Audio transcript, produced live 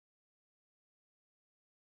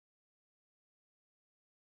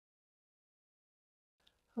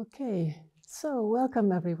Okay, so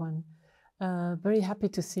welcome everyone. Very happy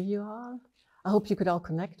to see you all. I hope you could all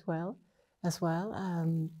connect well as well.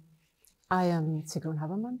 I am Sigrun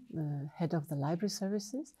Habermann, the head of the library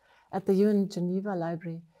services at the UN Geneva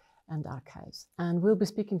Library and Archives. And we'll be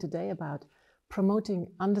speaking today about promoting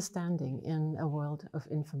understanding in a world of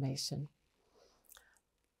information.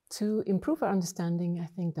 To improve our understanding, I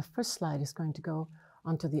think the first slide is going to go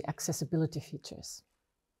onto the accessibility features.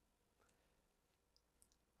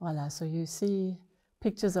 Voila, so you see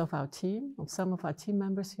pictures of our team, of some of our team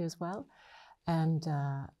members here as well. And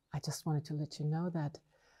I just wanted to let you know that,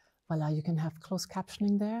 voila, you can have closed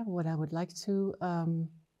captioning there. What I would like to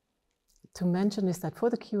mention is that for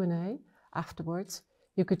the Q&A afterwards,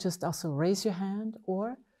 you could just also raise your hand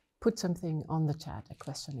or put something on the chat, a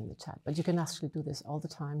question in the chat. But you can actually do this all the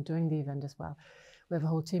time during the event as well. We have a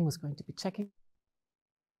whole team who's going to be checking,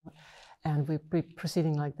 and we'll be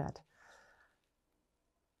proceeding like that.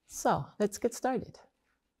 So let's get started.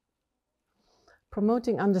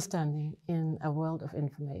 Promoting understanding in a world of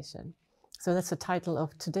information. So that's the title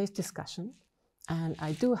of today's discussion. And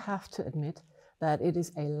I do have to admit that it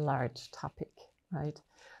is a large topic, right?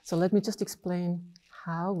 So let me just explain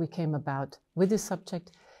how we came about with this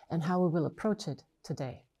subject and how we will approach it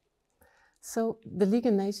today. So the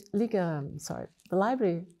the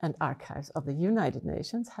Library and Archives of the United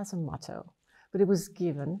Nations has a motto, but it was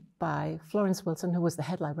given by Florence Wilson, who was the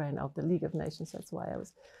head librarian of the League of Nations. That's why I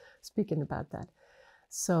was speaking about that.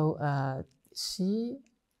 So she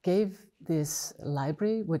gave this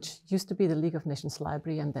library, which used to be the League of Nations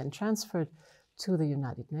Library and then transferred to the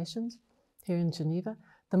United Nations here in Geneva,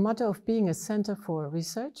 the motto of being a center for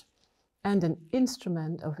research and an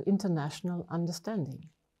instrument of international understanding.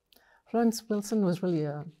 Florence Wilson was really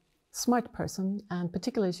a smart person, and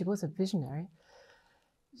particularly she was a visionary.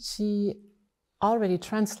 She already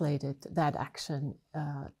translated that action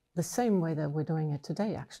the same way that we're doing it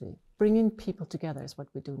today, actually. Bringing people together is what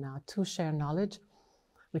we do now, to share knowledge.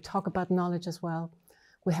 We talk about knowledge as well.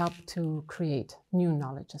 We help to create new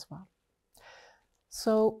knowledge as well.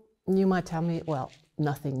 So you might tell me, well,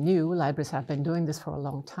 nothing new. Libraries have been doing this for a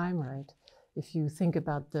long time, right? If you think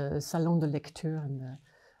about the Salon de Lecture,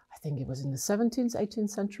 I think it was in the 17th, 18th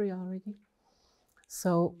century already.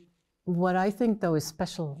 So what I think, though, is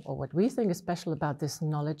special, or what we think is special about this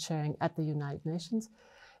knowledge sharing at the United Nations,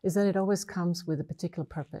 is that it always comes with a particular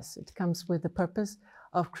purpose. It comes with the purpose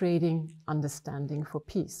of creating understanding for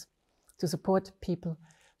peace, to support people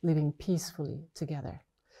living peacefully together.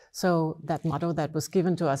 So that motto that was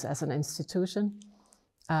given to us as an institution,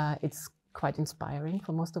 it's quite inspiring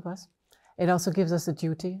for most of us. It also gives us a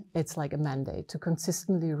duty. It's like a mandate to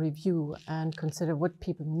consistently review and consider what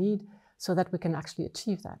people need so that we can actually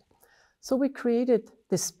achieve that. So we created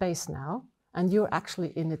this space now, and you're actually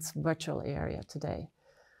in its virtual area today.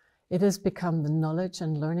 It has become the Knowledge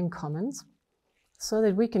and Learning Commons so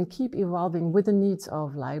that we can keep evolving with the needs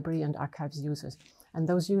of library and archives users. And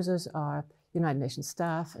those users are United Nations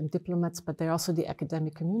staff and diplomats, but they're also the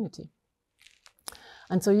academic community.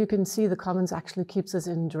 And so you can see the Commons actually keeps us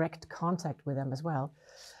in direct contact with them as well.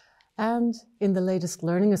 And in the latest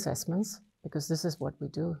learning assessments, because this is what we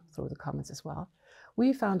do through the Commons as well,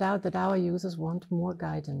 we found out that our users want more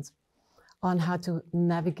guidance on how to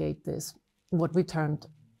navigate this, what we termed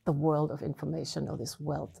the world of information, or this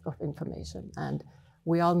wealth of information. And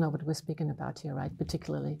we all know what we're speaking about here, right?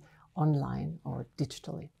 Particularly online or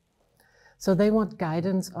digitally. So they want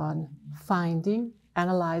guidance on finding,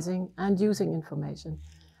 analyzing, and using information.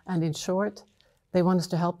 And in short, they want us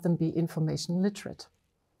to help them be information literate,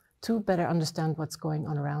 to better understand what's going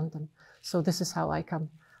on around them. So this is how I come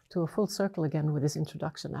to a full circle again with this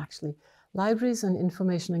introduction, actually. Libraries and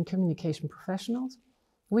information and communication professionals,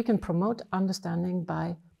 we can promote understanding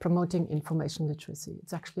by promoting information literacy.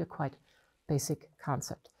 It's actually a quite basic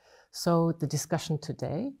concept. So the discussion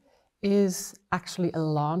today is actually a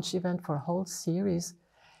launch event for a whole series.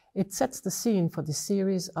 It sets the scene for the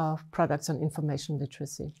series of products on information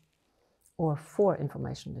literacy, or for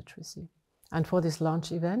information literacy. And for this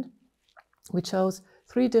launch event, we chose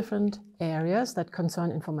 3 different areas that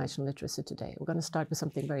concern information literacy today. We're going to start with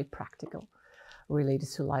something very practical related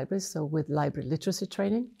to libraries, so with library literacy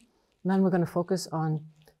training. And then we're going to focus on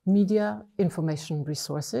media information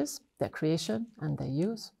resources, their creation and their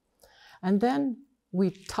use. And then we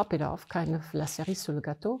top it off, kind of la cerise sur le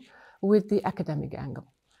gâteau, with the academic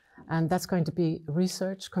angle. And that's going to be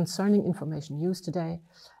research concerning information use today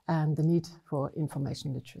and the need for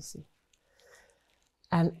information literacy.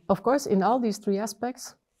 And of course, in all these 3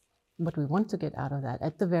 aspects, what we want to get out of that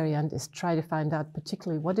at the very end is try to find out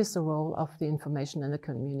particularly what is the role of the information and the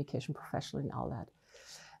communication professional in all that.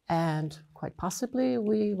 And quite possibly,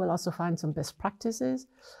 we will also find some best practices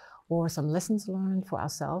or some lessons learned for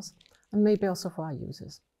ourselves, and maybe also for our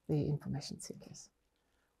users, the information seekers.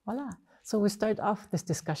 Voila. So we start off this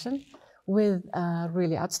discussion with a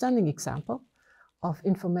really outstanding example of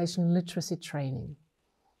information literacy training.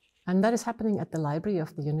 And that is happening at the library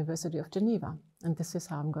of the University of Geneva. And this is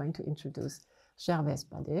how I'm going to introduce Gervaise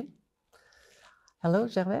Badet. Hello,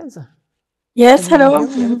 Gervaise. Yes, hello.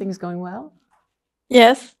 Everything is going well?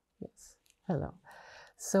 Yes. Yes, hello.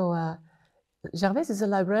 So Gervaise is a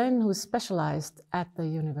librarian who's specialized at the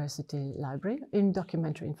University Library in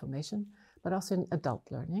documentary information, but also in adult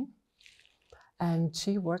learning. And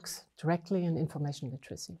she works directly in information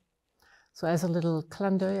literacy. So as a little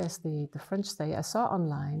clin d'oeil, as the French say, I saw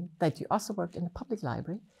online that you also worked in a public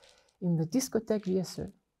library in the Discothèque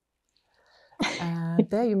VSE.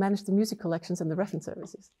 There you manage the music collections and the reference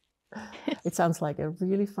services. It sounds like a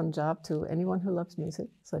really fun job to anyone who loves music.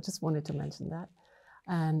 So I just wanted to mention that.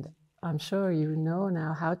 And I'm sure you know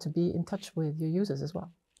now how to be in touch with your users as well,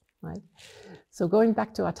 right? So going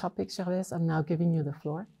back to our topic, Gervaise, I'm now giving you the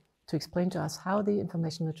floor to explain to us how the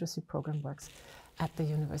information literacy program works at the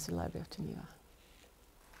University Library of Geneva.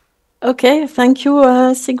 Okay, thank you,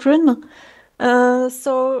 Sigrun.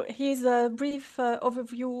 So here's a brief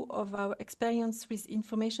overview of our experience with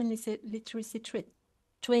information literacy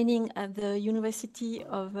training at the University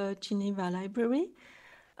of Geneva Library.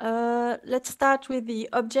 Let's start with the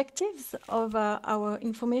objectives of our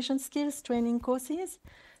information skills training courses.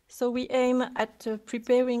 So we aim at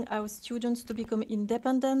preparing our students to become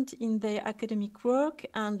independent in their academic work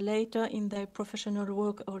and later in their professional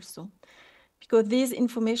work also. Because these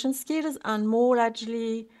information skills and more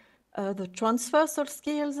largely the transversal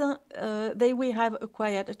skills they will have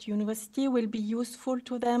acquired at university will be useful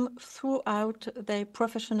to them throughout their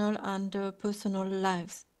professional and personal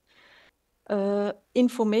lives.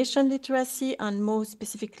 Information literacy, and more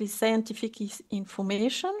specifically scientific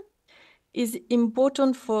information, is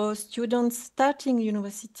important for students starting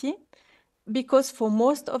university because for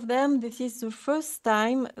most of them this is the first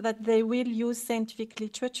time that they will use scientific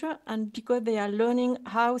literature, and because they are learning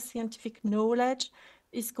how scientific knowledge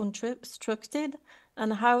is constructed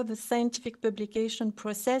and how the scientific publication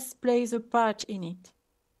process plays a part in it.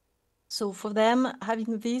 So for them,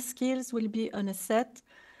 having these skills will be an asset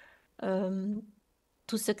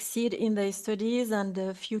to succeed in their studies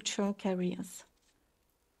and future careers.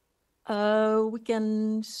 We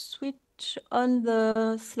can switch on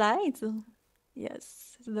the slides.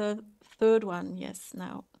 Yes, the third one, yes,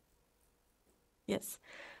 now. Yes.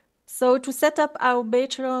 So to set up our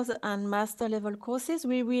bachelor's and master level courses,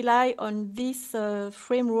 we rely on this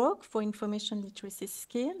framework for information literacy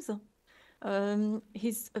skills.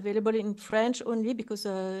 He's available in French only because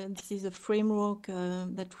this is a framework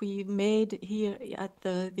that we made here at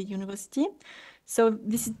the university. So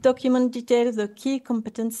this document details the key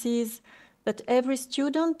competencies that every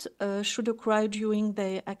student should acquire during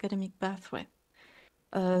their academic pathway.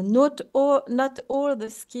 Not all the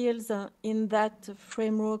skills in that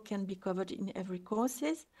framework can be covered in every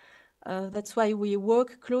courses. That's why we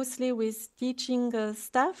work closely with teaching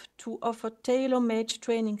staff to offer tailor-made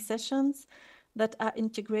training sessions that are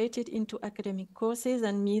integrated into academic courses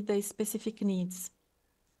and meet their specific needs.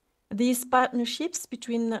 These partnerships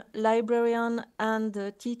between librarian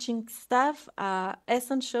and teaching staff are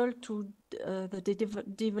essential to the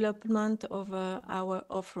development of our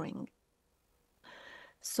offering.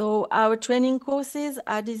 So our training courses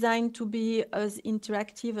are designed to be as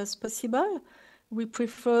interactive as possible. We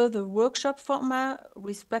prefer the workshop format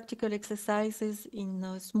with practical exercises in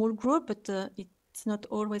a small group, but it's not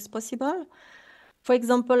always possible. For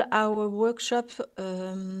example, in our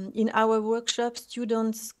workshop,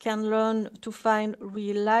 students can learn to find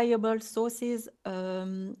reliable sources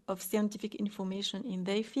of scientific information in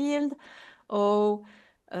their field, or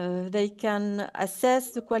they can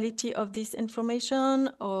assess the quality of this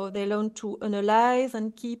information, or they learn to analyze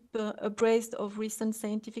and keep abreast of recent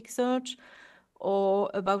scientific research,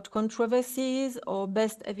 or about controversies or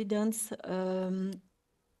best evidence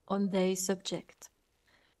on their subject.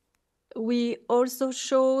 We also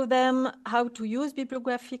show them how to use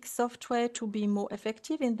bibliographic software to be more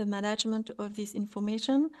effective in the management of this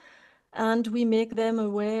information, and we make them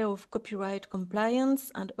aware of copyright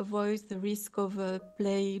compliance and avoid the risk of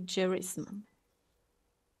plagiarism.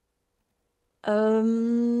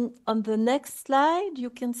 On the next slide, you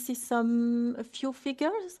can see a few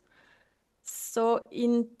figures. So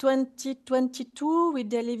in 2022, we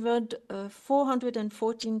delivered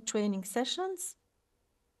 414 training sessions,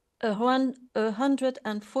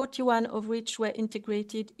 141 of which were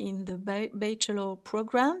integrated in the bachelor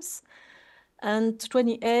programs. and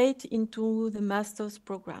 28 into the master's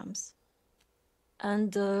programs.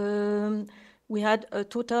 And we had a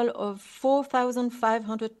total of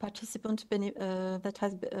 4,500 participants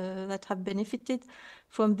that have benefited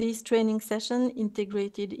from this training session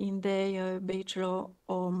integrated in their bachelor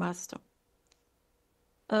or master.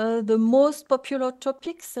 The most popular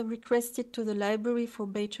topics requested to the library for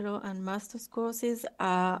bachelor and master's courses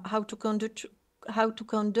are how to conduct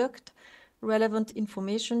relevant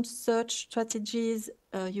information search strategies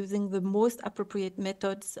using the most appropriate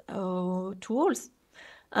methods or tools,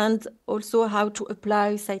 and also how to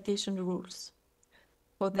apply citation rules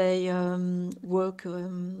for their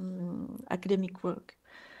academic work.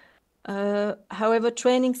 However,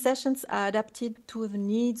 training sessions are adapted to the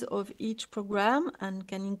needs of each program and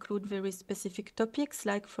can include very specific topics,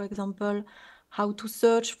 like, for example, how to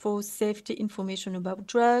search for safety information about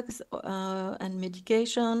drugs and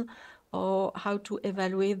medication, or how to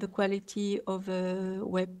evaluate the quality of a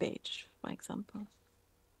web page, for example.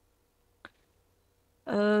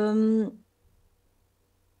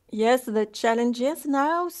 Yes, the challenges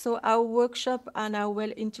now. So our workshop are now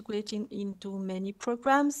well integrated into many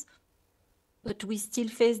programs, but we still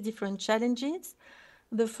face different challenges.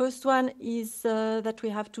 The first one is that we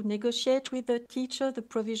have to negotiate with the teacher the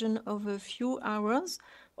provision of a few hours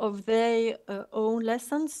of their own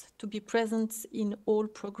lessons to be present in all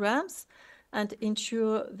programs and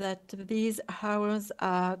ensure that these hours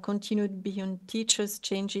are continued beyond teachers'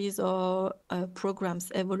 changes or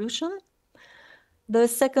programs' evolution. The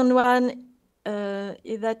second one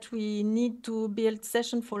is that we need to build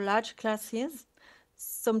sessions for large classes,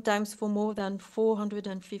 sometimes for more than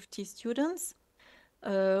 450 students,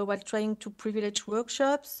 while trying to privilege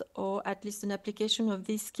workshops or at least an application of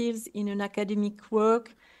these skills in an academic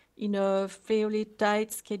work in a fairly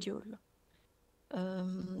tight schedule.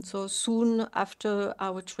 So soon after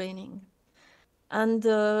our training. And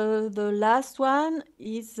the last one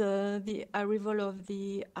is the arrival of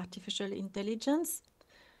the artificial intelligence.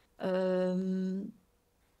 Some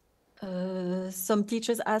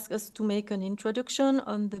teachers ask us to make an introduction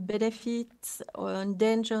on the benefits and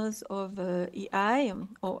dangers of AI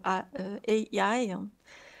or AI.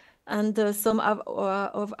 And some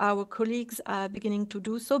of our colleagues are beginning to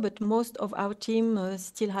do so, but most of our team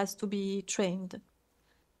still has to be trained.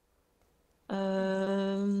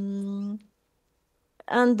 And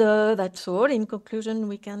that's all. In conclusion,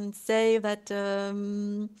 we can say that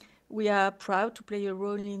we are proud to play a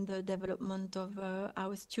role in the development of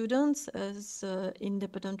our students as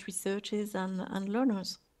independent researchers and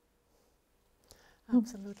learners.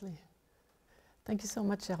 Absolutely. Thank you so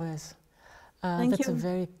much, Gervaise. Thank that's you. a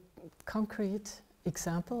very concrete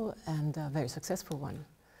example and a very successful one.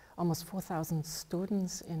 Almost 4,000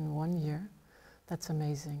 students in 1 year. That's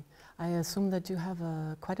amazing. I assume that you have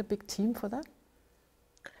quite a big team for that?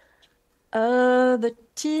 The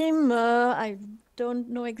team, I don't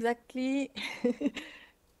know exactly.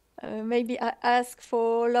 Maybe I ask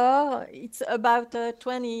for Laura. It's about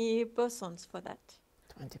 20 persons for that.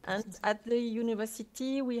 20 And persons. at the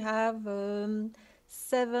university, we have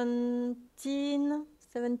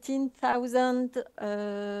 17,000,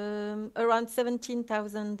 around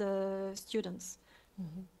 17,000 students.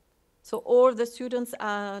 Mm-hmm. So all the students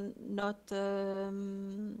are not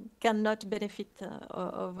cannot benefit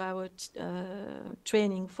of our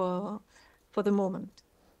training for the moment.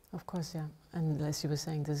 Of course, yeah. And as you were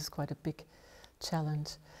saying, this is quite a big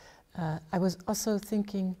challenge. I was also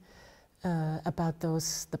thinking about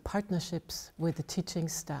the partnerships with the teaching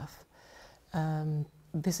staff.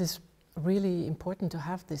 This is really important to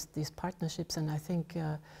have these partnerships, and I think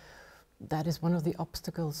that is one of the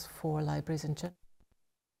obstacles for libraries in general.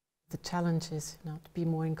 The challenge is, to be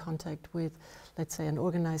more in contact with, let's say, an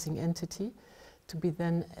organizing entity, to be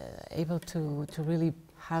then able to really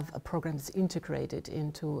have a program that's integrated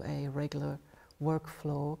into a regular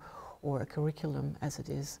workflow or a curriculum as it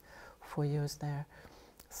is for years there.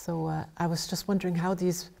 So I was just wondering how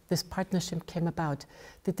this partnership came about.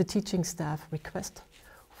 Did the teaching staff request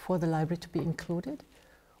for the library to be included,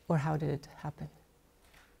 or how did it happen?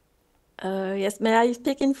 Yes, may I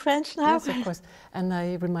speak in French now? Yes, of course. And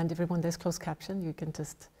I remind everyone there's closed caption. You can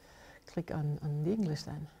just click on the English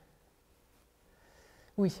then.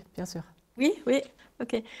 Oui, bien sûr. Oui,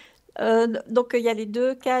 ok. Donc il y a les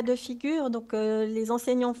deux cas de figure. Donc les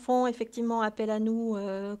enseignants font effectivement appel à nous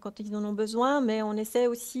quand ils en ont besoin, mais on essaie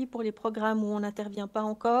aussi pour les programmes où on n'intervient pas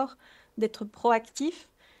encore d'être proactif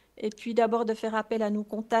et puis d'abord de faire appel à nos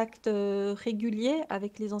contacts réguliers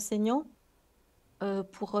avec les enseignants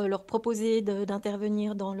pour leur proposer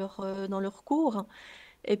d'intervenir dans leur cours.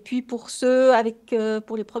 Et puis pour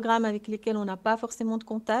les programmes avec lesquels on n'a pas forcément de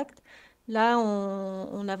contact, Là,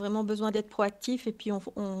 on a vraiment besoin d'être proactif et puis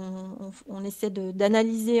on essaie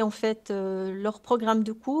d'analyser en fait leur programme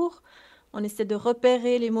de cours. On essaie de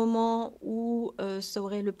repérer les moments où ça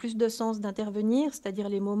aurait le plus de sens d'intervenir, c'est-à-dire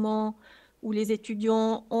les moments où les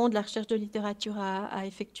étudiants ont de la recherche de littérature à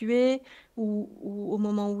effectuer ou au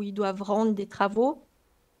moment où ils doivent rendre des travaux.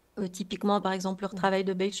 Typiquement, par exemple, leur travail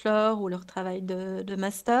de bachelor ou leur travail de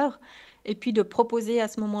master, et puis de proposer à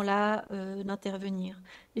ce moment-là d'intervenir.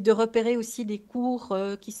 Et de repérer aussi des cours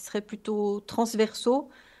qui seraient plutôt transversaux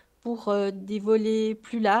pour des volets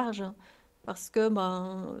plus larges, parce que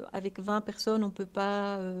avec 20 personnes, on ne peut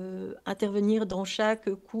pas intervenir dans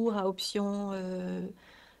chaque cours à option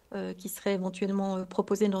qui serait éventuellement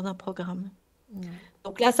proposé dans un programme.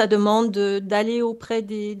 Donc là, ça demande d'aller auprès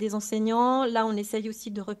des enseignants. Là, on essaye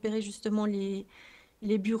aussi de repérer justement les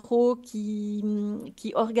bureaux qui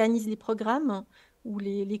organisent les programmes ou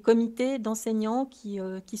les comités d'enseignants qui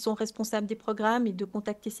sont responsables des programmes et de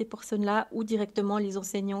contacter ces personnes-là ou directement les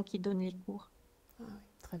enseignants qui donnent les cours. Ah oui,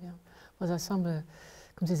 très bien. Bon, ça semble,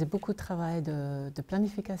 comme je disais, beaucoup de travail de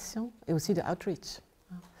planification et aussi de outreach.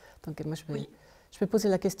 Donc moi, je vais poser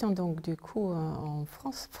la question donc, du coup en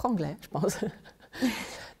franglais, je pense.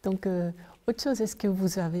 Donc, autre chose, est-ce que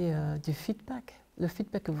vous avez du feedback? Le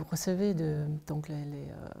feedback que vous recevez, donc les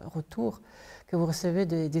retours que vous recevez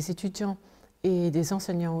des étudiants et des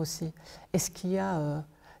enseignants aussi. Est-ce qu'il y a,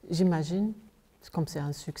 j'imagine, comme c'est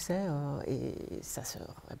un succès et ça se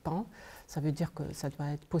répand, ça veut dire que ça doit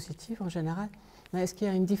être positif en général, mais est-ce qu'il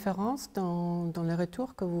y a une différence dans les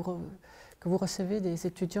retours que vous recevez des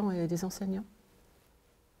étudiants et des enseignants?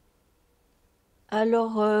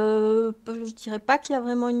 Alors, je ne dirais pas qu'il y a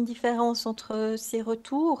vraiment une différence entre ces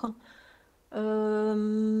retours.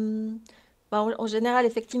 En général,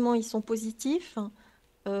 effectivement, ils sont positifs.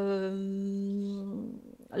 La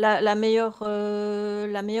meilleure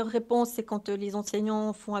réponse, c'est quand les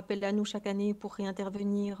enseignants font appel à nous chaque année pour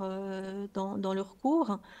réintervenir dans leurs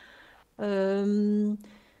cours. On-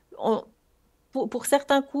 pour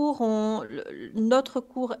certains cours, notre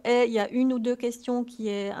cours il y a une ou deux questions qui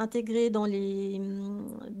est intégrée dans les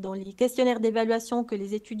questionnaires d'évaluation que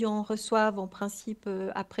les étudiants reçoivent en principe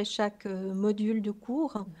après chaque module de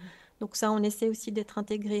cours. Donc ça, on essaie aussi d'être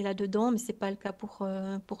intégré là-dedans, mais ce n'est pas le cas pour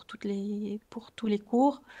tous les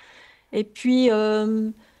cours. Et puis,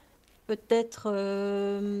 peut-être...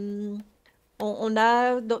 on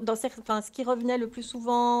a, ce qui revenait le plus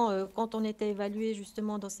souvent quand on était évalué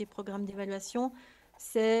justement dans ces programmes d'évaluation,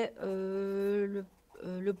 c'est le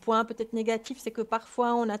point peut-être négatif, c'est que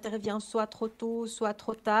parfois on intervient soit trop tôt, soit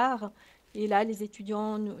trop tard. Et là, les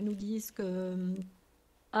étudiants nous disent que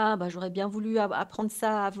j'aurais bien voulu apprendre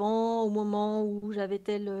ça avant, au moment où j'avais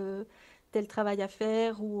tel travail à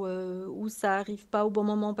faire, ou ça n'arrive pas au bon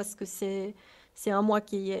moment parce que c'est un mois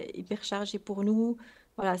qui est hyper chargé pour nous.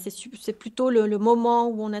 Voilà, c'est plutôt le moment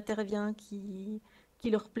où on intervient qui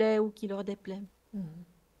leur plaît ou qui leur déplaît.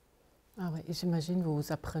 Ah oui, et j'imagine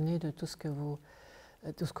vous apprenez de tout ce qu'on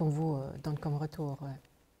vous donne comme retour. Ouais.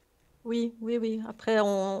 Oui. Après,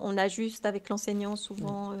 on ajuste avec l'enseignant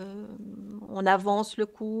souvent. On avance le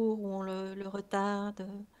cours ou on le retarde.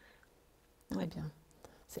 Très bien.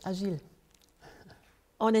 C'est agile.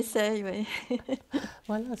 On essaye, oui.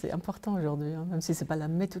 Voilà, c'est important aujourd'hui, hein, même si ce n'est pas la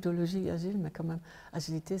méthodologie agile, mais quand même,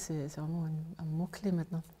 agilité, c'est vraiment un mot-clé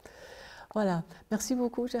maintenant. Voilà, merci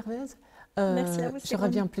beaucoup Gervaise. Merci à vous, Je Simone.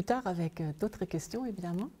 reviens plus tard avec d'autres questions,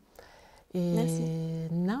 évidemment. Et Merci.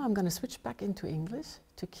 now I'm going to switch back into English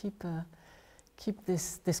to keep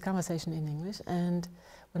this conversation in English. And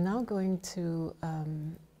we're now going to,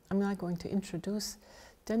 I'm now going to introduce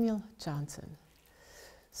Daniel Johnson.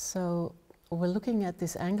 So we're looking at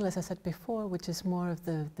this angle, as I said before, which is more of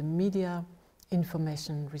the media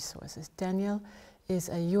information resources. Daniel is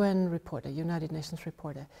a UN reporter, United Nations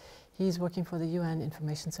reporter. He's working for the UN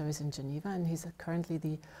Information Service in Geneva, and he's currently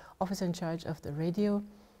the officer in charge of the radio,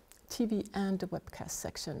 TV, and the webcast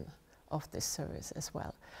section of this service as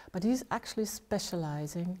well. But he's actually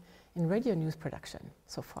specializing in radio news production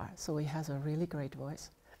so far, so he has a really great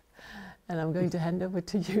voice. And I'm going to hand over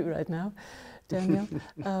to you right now, Daniel.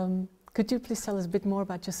 Could you please tell us a bit more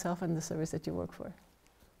about yourself and the service that you work for?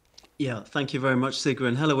 Yeah, thank you very much, Sigrid,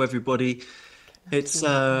 and hello, everybody. It's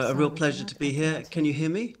a real pleasure to be here. Can you hear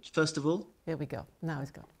me, first of all? Here we go. Now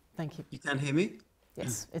it's gone. Thank you. You can hear me?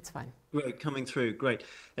 Yes, it's fine. Great, coming through. Great.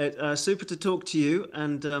 Super to talk to you,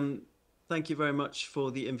 and thank you very much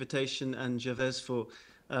for the invitation, and Gervaise for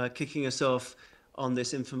kicking us off on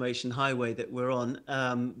this information highway that we're on,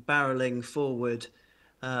 barreling forward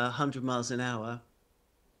 100 miles an hour.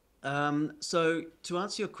 So to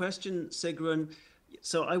answer your question, Sigrun,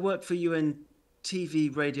 so I work for UN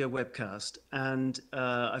TV, radio, webcast, and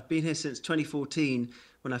I've been here since 2014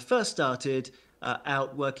 when I first started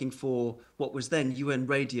out working for what was then UN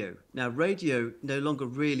Radio. Now, radio no longer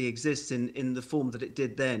really exists in the form that it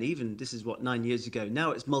did then, even this is what, 9 years ago.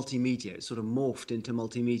 Now it's multimedia, it's sort of morphed into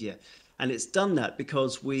multimedia. And it's done that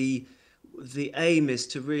because the aim is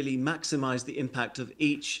to really maximize the impact of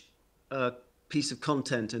each piece of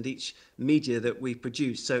content and each media that we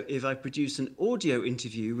produce. So if I produce an audio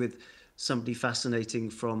interview with somebody fascinating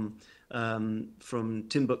from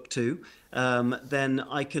Timbuktu, then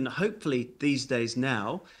I can hopefully these days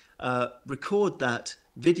now record that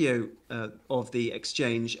video of the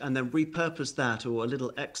exchange and then repurpose that or a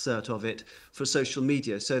little excerpt of it for social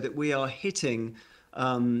media, so that we are hitting,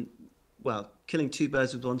 well, killing two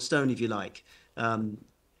birds with one stone, if you like.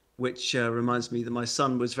 Which reminds me that my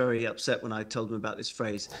son was very upset when I told him about this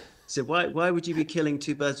phrase. He said, why would you be killing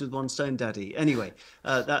two birds with one stone, Daddy? Anyway,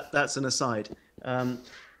 that's an aside. I'm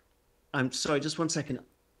sorry, just 1 second.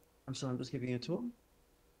 I'm sorry, I'm just giving you a tour.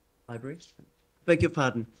 Library. Beg your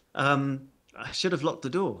pardon. I should have locked the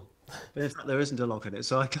door, but in fact, there isn't a lock on it,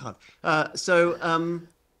 so I can't. That's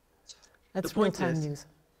real-time news.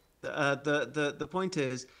 The point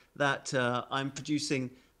is that I'm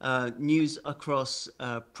producing news across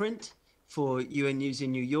print for UN News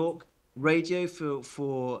in New York, radio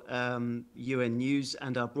for UN News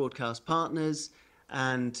and our broadcast partners,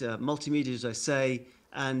 and multimedia, as I say.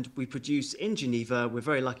 And we produce in Geneva. We're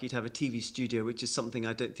very lucky to have a TV studio, which is something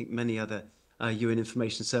I don't think many other UN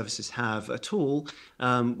information services have at all.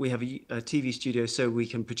 We have a TV studio so we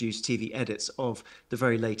can produce TV edits of the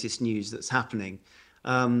very latest news that's happening.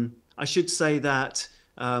 I should say that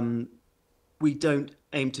we don't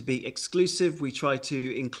aim to be exclusive. We try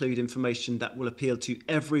to include information that will appeal to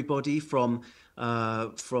everybody, from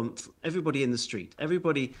everybody in the street,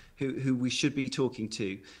 everybody who we should be talking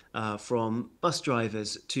to, from bus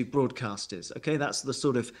drivers to broadcasters. Okay, that's the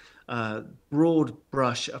sort of broad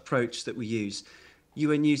brush approach that we use.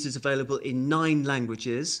 UN News is available in 9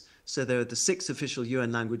 languages. So there are the 6 official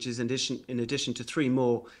UN languages, in addition to 3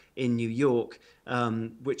 more in New York,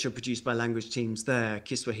 which are produced by language teams there,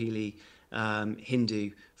 Kiswahili,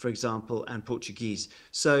 Hindu, for example, and Portuguese.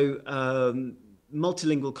 So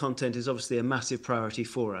multilingual content is obviously a massive priority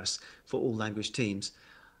for us, for all language teams.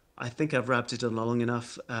 I think I've wrapped it on long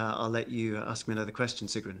enough. I'll let you ask me another question,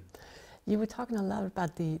 Sigrun. You were talking a lot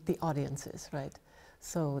about the audiences, right?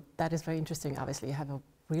 So that is very interesting. Obviously, you have a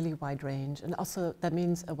really wide range, and also that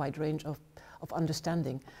means a wide range of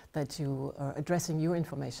understanding that you are addressing your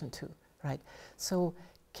information to, right? So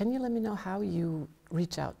can you let me know how you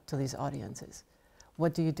reach out to these audiences?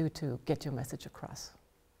 What do you do to get your message across?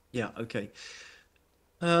 Yeah, okay.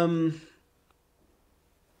 As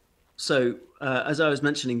I was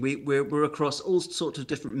mentioning, we're across all sorts of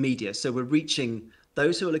different media. So we're reaching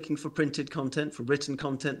those who are looking for printed content, for written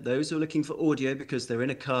content, those who are looking for audio because they're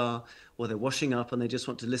in a car or they're washing up and they just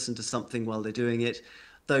want to listen to something while they're doing it,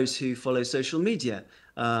 those who follow social media,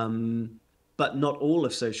 but not all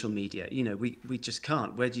of social media. You know, we just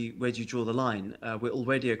can't. Where do you draw the line? We're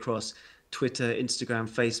already across Twitter, Instagram,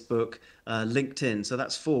 Facebook, LinkedIn. So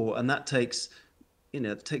that's 4, and that takes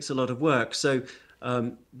a lot of work. So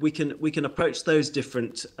we can approach those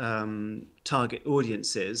different target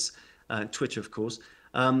audiences, Twitter, of course.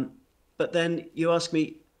 But then you ask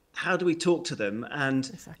me, how do we talk to them? And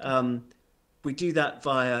exactly. We do that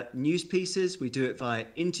via news pieces. We do it via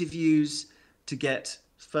interviews to get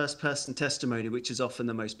first-person testimony, which is often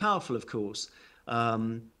the most powerful, of course.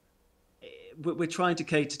 We're trying to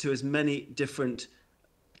cater to as many different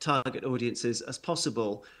target audiences as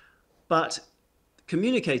possible, but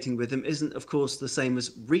communicating with them isn't, of course, the same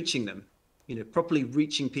as reaching them. You know, properly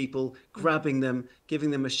reaching people, grabbing them,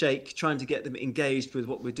 giving them a shake, trying to get them engaged with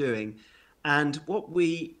what we're doing. And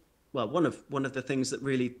one of the things that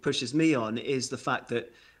really pushes me on is the fact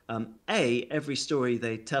that every story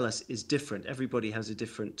they tell us is different. Everybody has a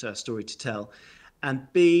different story to tell,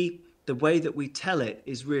 and B, the way that we tell it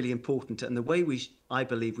is really important, and the way I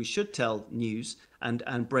believe we should tell news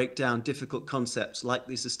and break down difficult concepts like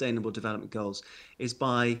the Sustainable Development Goals is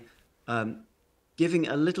by giving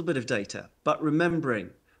a little bit of data, but remembering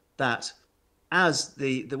that, as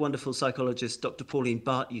the wonderful psychologist Dr. Pauline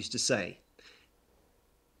Barth used to say,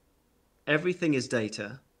 everything is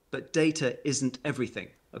data, but data isn't everything,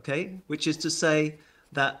 okay? Which is to say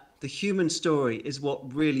that the human story is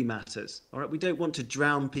what really matters, all right? We don't want to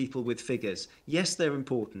drown people with figures. Yes, they're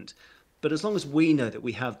important, but as long as we know that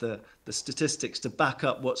we have the statistics to back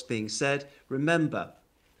up what's being said, remember,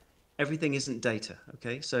 everything isn't data,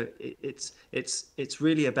 okay? So it's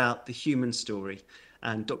really about the human story.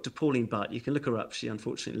 and Dr. Pauline Butt. You can look her up. She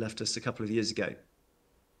unfortunately left us a couple of years ago.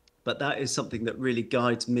 But that is something that really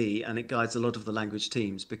guides me, and it guides a lot of the language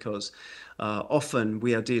teams, because often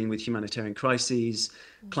we are dealing with humanitarian crises,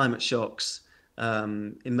 climate shocks,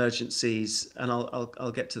 emergencies, and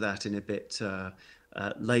I'll get to that in a bit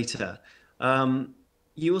later.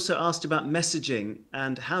 You also asked about messaging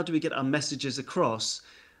and how do we get our messages across.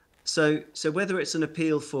 So whether it's an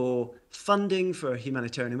appeal for funding for a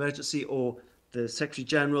humanitarian emergency, or the Secretary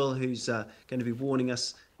General who's going to be warning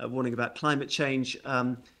about climate change,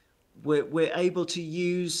 we're able to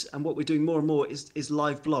use, and what we're doing more and more is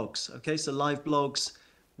live blogs. Okay, so live blogs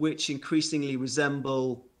which increasingly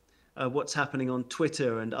resemble what's happening on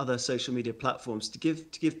Twitter and other social media platforms, to give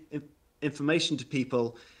information to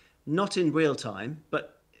people, not in real time,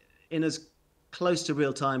 but in as close to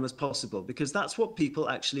real time as possible, because that's what people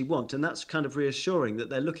actually want, and that's kind of reassuring that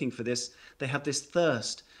they're looking for this. They have this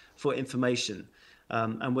thirst for information,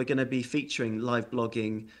 and we're going to be featuring live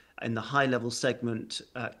blogging in the high-level segment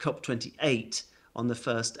COP28 on the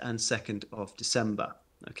 1st and 2nd of December.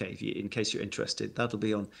 Okay, in case you're interested, that'll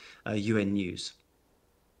be on UN News.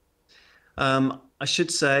 I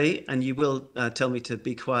should say, and you will tell me to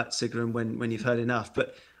be quiet, Sigrun, when you've heard enough,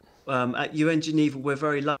 but at UN Geneva, we're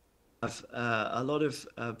very lucky. Have a lot of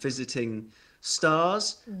visiting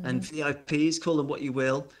stars and VIPs, call them what you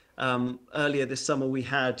will. Earlier this summer, we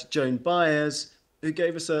had Joan Byers, who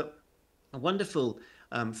gave us a wonderful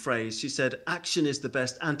phrase. She said, action is the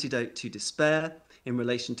best antidote to despair in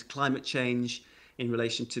relation to climate change, in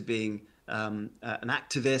relation to being an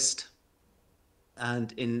activist,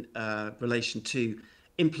 and in relation to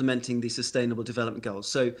implementing the Sustainable Development Goals.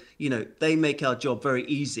 So, they make our job very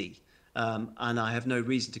easy. And I have no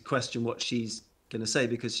reason to question what she's going to say,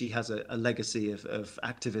 because she has a legacy of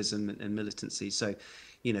activism and militancy. So,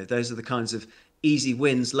 those are the kinds of easy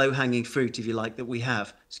wins, low-hanging fruit, if you like, that we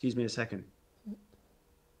have. Excuse me a second.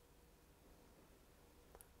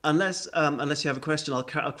 Unless you have a question, I'll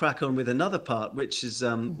crack on with another part, which is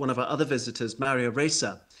one of our other visitors, Maria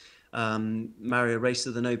Ressa. Maria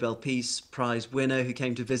Ressa, the Nobel Peace Prize winner, who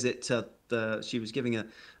came to visit. She was giving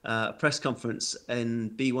a press conference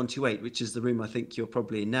in B128, which is the room I think you're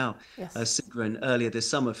probably in now, yes. Sigrun, earlier this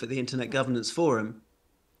summer for the Internet Governance Forum.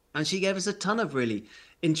 And she gave us a ton of really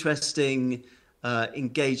interesting,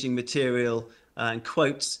 engaging material and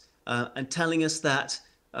quotes, and telling us that,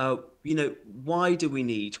 why do we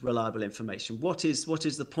need reliable information? What is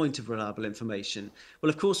the point of reliable information? Well,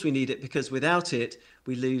 of course we need it because without it,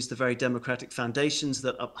 we lose the very democratic foundations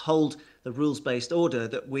that uphold the rules-based order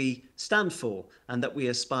that we stand for and that we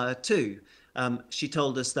aspire to. She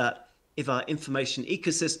told us that if our information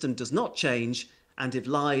ecosystem does not change, and if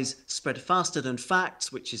lies spread faster than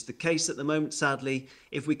facts, which is the case at the moment, sadly,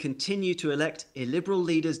 if we continue to elect illiberal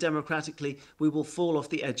leaders democratically, we will fall off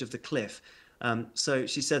the edge of the cliff. So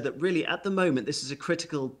she said that really at the moment, this is a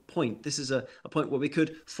critical point. This is a point where we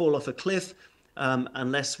could fall off a cliff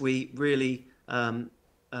unless we really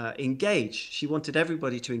engage. She wanted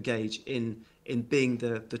everybody to engage in being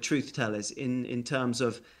the truth tellers, in terms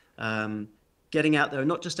of getting out there and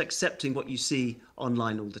not just accepting what you see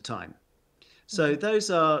online all the time. So those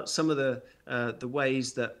are some of the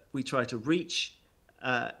ways that we try to reach,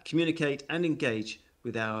 communicate and engage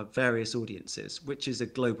with our various audiences, which is a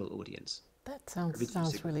global audience. That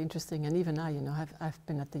sounds really interesting. And even now, I've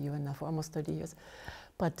been at the UN now for almost 30 years.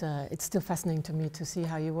 But it's still fascinating to me to see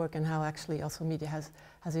how you work and how actually also media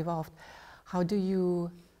has evolved. How do you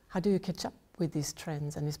catch up with these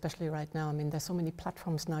trends? And especially right now, I mean, there's so many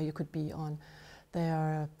platforms now you could be on.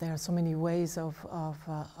 There are so many ways of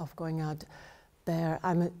going out.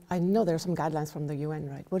 I know there are some guidelines from the UN,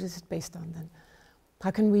 right? What is it based on then? How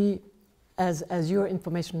can we, as your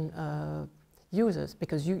information users,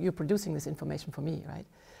 because you're producing this information for me, right?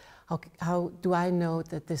 How do I know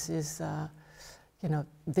that this is,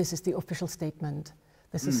 this is the official statement?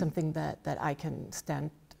 This is something that I can stand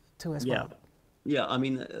to as well. Yeah, I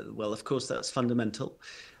mean, well, of course, that's fundamental.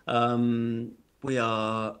 We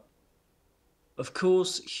are, of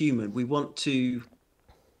course, human. We want to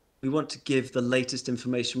give the latest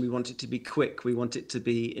information. We want it to be quick. We want it to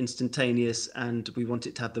be instantaneous, and we want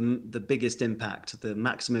it to have the biggest impact, the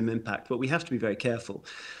maximum impact. But we have to be very careful.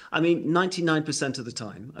 I mean, 99% of the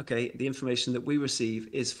time, okay, the information that we receive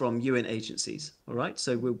is from UN agencies. All right,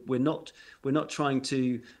 so we're not trying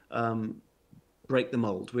to break the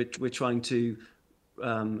mold. We're trying to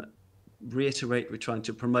reiterate. We're trying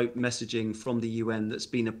to promote messaging from the UN that's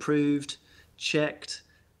been approved, checked,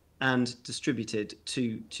 and distributed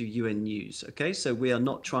to UN News. Okay, so we are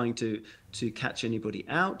not trying to catch anybody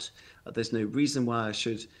out. There's no reason why I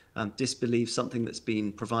should disbelieve something that's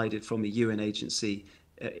been provided from a UN agency,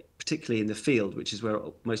 particularly in the field, which is where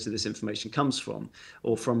most of this information comes from,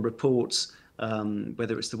 or from reports,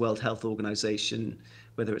 whether it's the World Health Organization,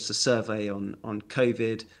 whether it's a survey on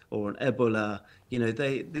COVID or on Ebola. You know,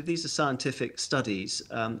 these are scientific studies,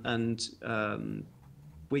 and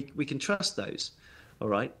we can trust those, all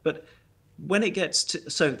right? But when it gets to,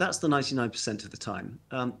 so that's the 99% of the time.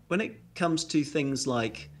 When it comes to things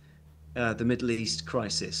like the Middle East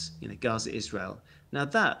crisis, you know, Gaza, Israel, now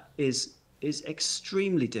that is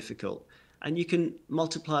extremely difficult, and you can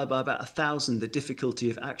multiply by about 1,000 the difficulty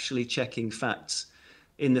of actually checking facts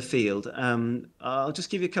in the field. I'll just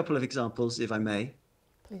give you a couple of examples, if I may.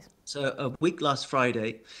 Please. So a week last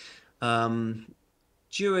Friday,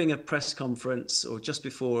 during a press conference or just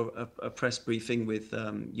before a press briefing with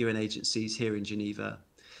UN agencies here in Geneva,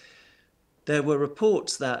 there were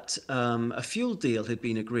reports that a fuel deal had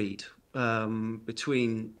been agreed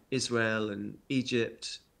between Israel and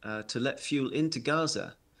Egypt to let fuel into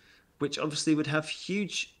Gaza, which obviously would have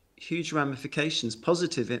huge ramifications,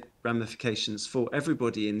 positive ramifications for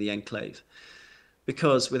everybody in the enclave.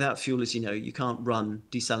 Because without fuel, as you know, you can't run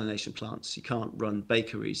desalination plants, you can't run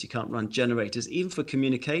bakeries, you can't run generators, even for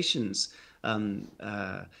communications,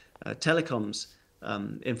 telecoms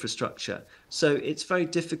infrastructure. So it's very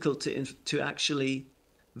difficult to actually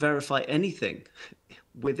verify anything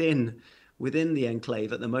within the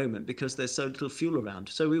enclave at the moment because there's so little fuel around.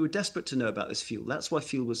 So we were desperate to know about this fuel. That's why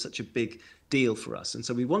fuel was such a big deal for us. And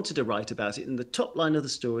so we wanted to write about it in the top line of the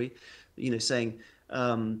story, you know, saying,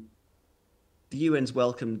 the UN's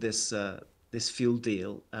welcomed this fuel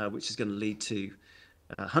deal, which is going to lead to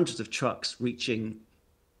hundreds of trucks reaching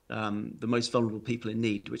the most vulnerable people in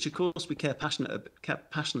need, which of course we care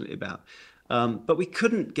passionately about. But we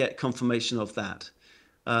couldn't get confirmation of that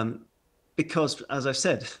because, as I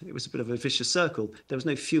said, it was a bit of a vicious circle. There was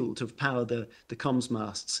no fuel to power the comms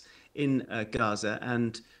masts in Gaza,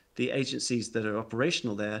 and the agencies that are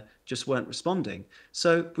operational there just weren't responding.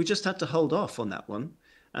 So we just had to hold off on that one.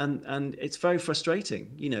 And it's very frustrating,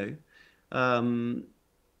 you know,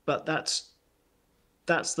 but that's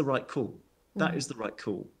the right call. That is the right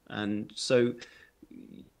call. And so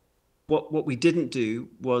what we didn't do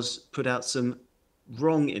was put out some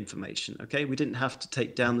wrong information. Okay, we didn't have to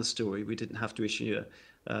take down the story. We didn't have to issue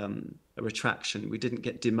a retraction. We didn't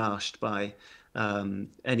get demarched by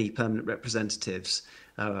any permanent representatives,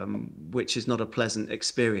 which is not a pleasant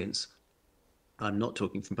experience. I'm not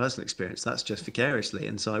talking from personal experience. That's just vicariously,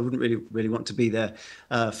 and so I wouldn't really want to be there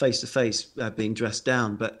face to face, being dressed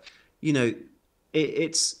down. But you know,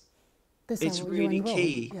 it's really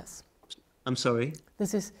key. Yes. I'm sorry.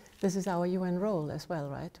 This is our UN role as well,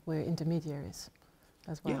 right? We're intermediaries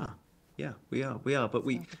as well. Yeah, we are. But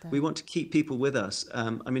we want to keep people with us. I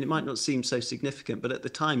mean, it might not seem so significant, but at the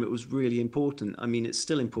time it was really important. I mean, it's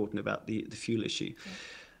still important about the fuel issue. Yeah.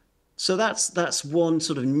 So that's one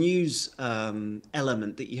sort of news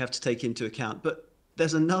element that you have to take into account. But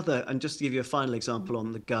there's another, and just to give you a final example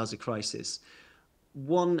on the Gaza crisis,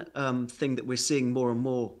 one thing that we're seeing more and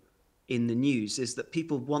more in the news is that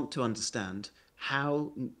people want to understand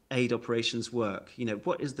how aid operations work. You know,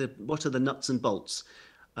 what are the nuts and bolts?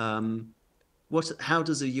 How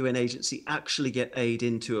does a UN agency actually get aid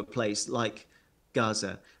into a place like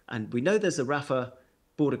Gaza? And we know there's a Rafah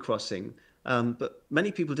border crossing. But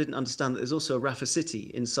many people didn't understand that there's also a Rafah city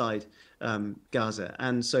inside Gaza.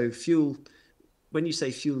 And so fuel, when you say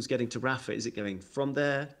fuel's getting to Rafah, is it going from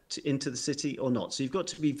there into the city or not? So you've got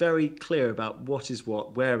to be very clear about what is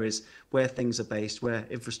what, where things are based, where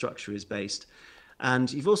infrastructure is based.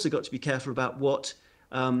 And you've also got to be careful about what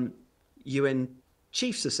UN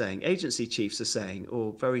chiefs are saying, agency chiefs are saying,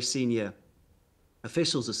 or very senior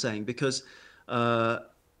officials are saying, because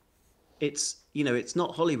it's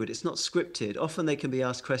not Hollywood, it's not scripted. Often they can be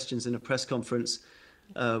asked questions in a press conference,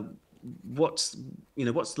 what's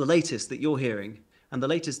the latest that you're hearing? And the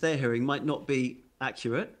latest they're hearing might not be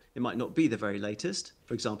accurate. It might not be the very latest.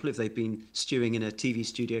 For example, if they've been stewing in a TV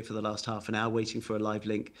studio for the last half an hour waiting for a live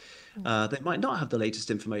link, they might not have the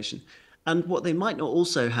latest information. And what they might not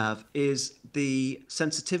also have is the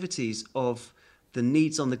sensitivities of the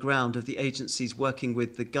needs on the ground of the agencies working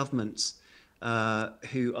with the governments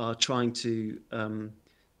who are trying to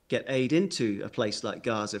get aid into a place like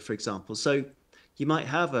Gaza, for example. So you might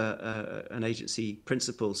have an agency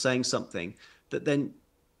principal saying something that then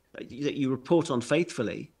that you report on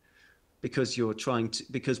faithfully, because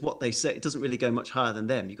because what they say, it doesn't really go much higher than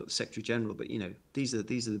them. You've got the Secretary General, but you know, these are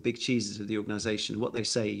the big cheeses of the organization. What they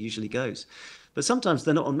say usually goes. But sometimes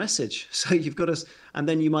they're not on message. So you've got to, and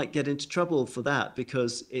then you might get into trouble for that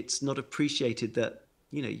because it's not appreciated that,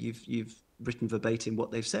 you know, written verbatim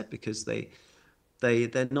what they've said, because they're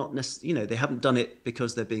not necessarily, they haven't done it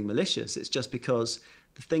because they're being malicious. It's just because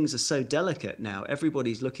the things are so delicate now.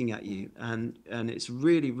 Everybody's looking at you, and it's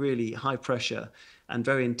really, really high pressure and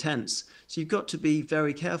very intense. So you've got to be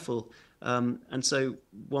very careful. And so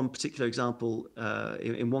one particular example,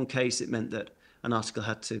 in one case, it meant that an article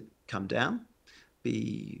had to come down,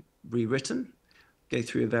 be rewritten, go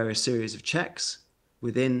through a various series of checks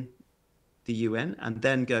within the UN, and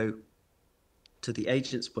then go to the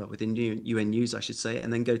agents, well, within UN News, I should say,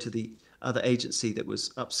 and then go to the other agency that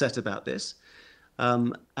was upset about this.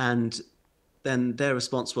 And then their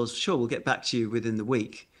response was, sure, we'll get back to you within the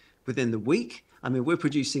week. Within the week? I mean, we're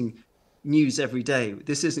producing news every day.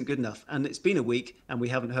 This isn't good enough. And it's been a week and we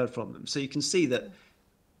haven't heard from them. So you can see that,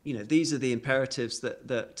 these are the imperatives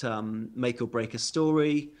that make or break a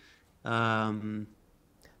story. But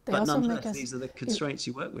nonetheless, these are the constraints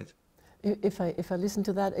you work with. If I listen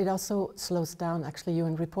to that, it also slows down actually you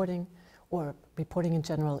in reporting, or reporting in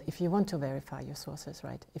general, if you want to verify your sources,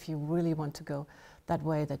 right? If you really want to go that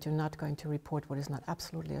way, that you're not going to report what is not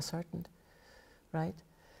absolutely ascertained, right?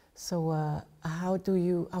 So how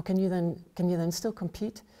can you then still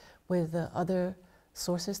compete with other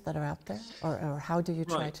sources that are out there, or how do you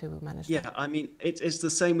try to manage that? Yeah, I mean, it's the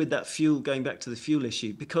same with that fuel, going back to the fuel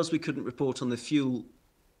issue. Because we couldn't report on the fuel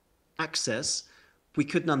access, we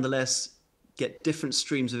could nonetheless get different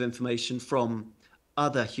streams of information from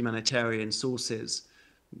other humanitarian sources,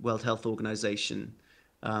 World Health Organization,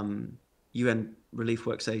 UN Relief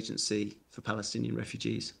Works Agency for Palestinian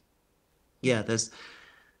refugees. Yeah,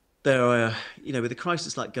 there are, with a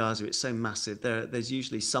crisis like Gaza, it's so massive, there's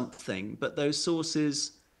usually something, but those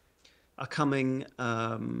sources are coming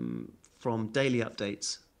from daily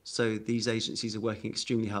updates. So these agencies are working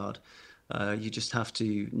extremely hard. You just have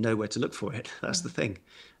to know where to look for it. That's the thing.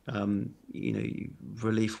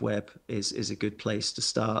 Relief Web is a good place to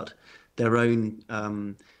start. Their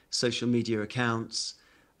own social media accounts.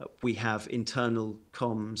 We have internal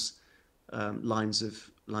comms, lines of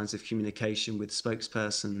communication with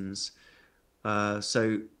spokespersons.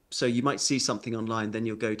 So you might see something online, then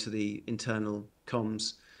you'll go to the internal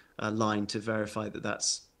comms line to verify that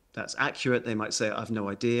that's accurate. They might say, I've no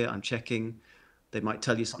idea, I'm checking. They might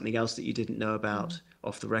tell you something else that you didn't know about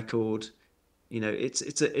off the record.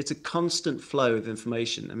 It's a constant flow of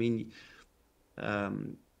information. I mean,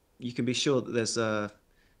 you can be sure that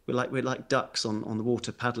we're like ducks on the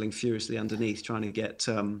water, paddling furiously underneath, trying to get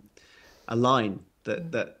a line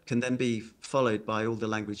that can then be followed by all the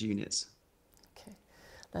language units. Okay,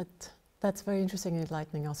 that's very interesting and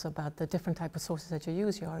enlightening also about the different type of sources that you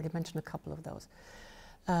use. You already mentioned a couple of those.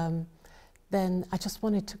 Then I just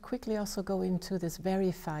wanted to quickly also go into this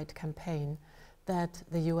verified campaign that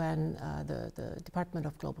the UN, the Department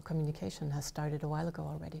of Global Communication, has started a while ago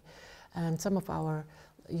already. And some of our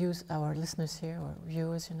listeners here or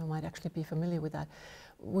viewers, might actually be familiar with that.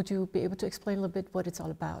 Would you be able to explain a little bit what it's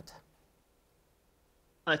all about?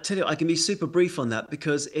 I tell you, I can be super brief on that,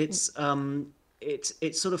 because it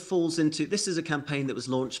sort of falls into, this is a campaign that was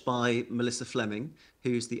launched by Melissa Fleming,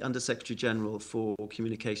 who's the Under Secretary General for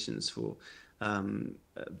Communications for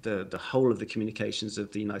the whole of the communications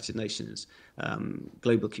of the United Nations,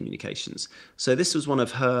 global communications. So this was one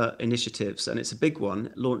of her initiatives, and it's a big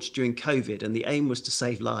one, launched during COVID, and the aim was to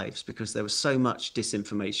save lives, because there was so much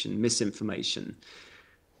disinformation, misinformation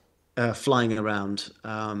flying around.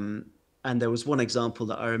 And there was one example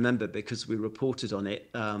that I remember, because we reported on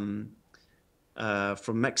it,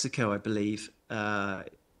 from Mexico, I believe.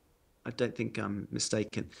 I don't think I'm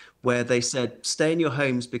mistaken, where they said, stay in your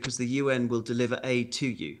homes because the UN will deliver aid to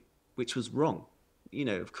you, which was wrong.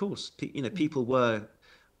 Of course, people were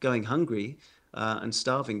going hungry and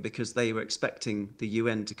starving because they were expecting the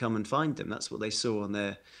UN to come and find them. That's what they saw on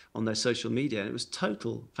their social media. And it was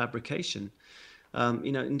total fabrication,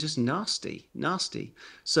 and just nasty.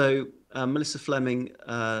 So Melissa Fleming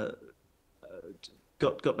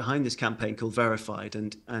got behind this campaign called Verified,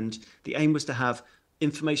 and the aim was to have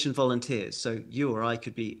information volunteers. So you or I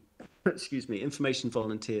could be, information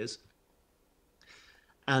volunteers,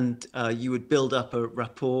 and you would build up a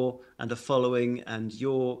rapport and a following, and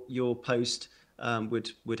your post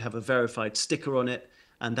would have a verified sticker on it,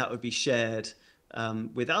 and that would be shared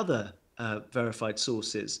with other verified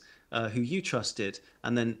sources who you trusted,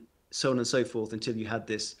 and then so on and so forth, until you had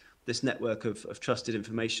this network of trusted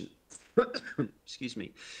information. Excuse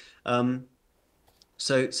me.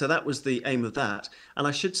 So that was the aim of that. And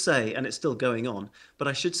I should say, and it's still going on, but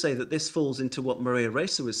I should say that this falls into what Maria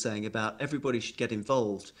Ressa was saying about everybody should get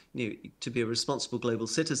involved. To be a responsible global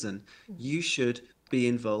citizen, you should be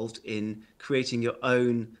involved in creating your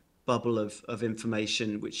own bubble of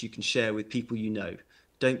information which you can share with people you know.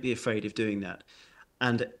 Don't be afraid of doing that.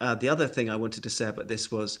 And the other thing I wanted to say about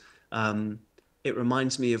this was, it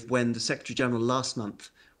reminds me of when the Secretary General last month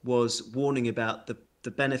was warning about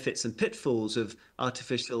the benefits and pitfalls of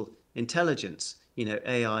artificial intelligence, you know,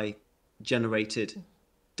 AI generated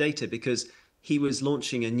data, because he was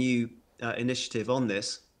launching a new initiative on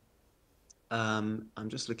this. I'm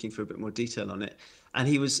just looking for a bit more detail on it. And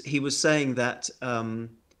he was saying that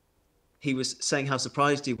he was saying how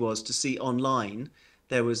surprised he was to see online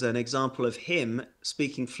there was an example of him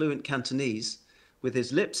speaking fluent Cantonese with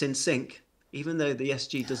his lips in sync, even though the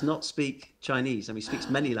SG does not speak Chinese. I mean, he speaks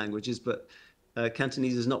many languages, but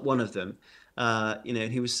Cantonese is not one of them. You know,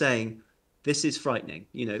 and he was saying, this is frightening,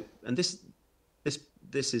 you know, and this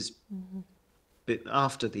is a bit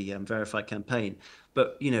after the Verify campaign.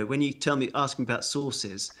 But, you know, when you ask me about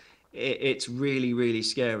sources, it's really, really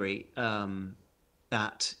scary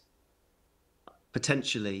that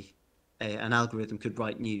potentially an algorithm could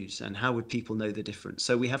write news, and how would people know the difference?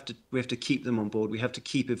 So we have to keep them on board. We have to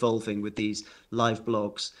keep evolving with these live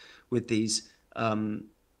blogs, with these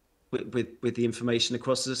with the information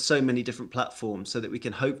across so many different platforms, so that we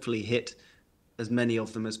can hopefully hit as many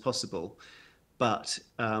of them as possible. But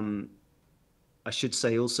I should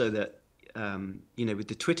say also that you know, with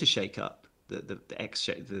the Twitter shake-up, the X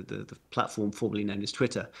the platform formerly known as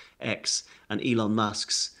Twitter, X, and Elon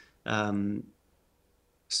Musk's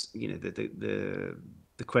you know,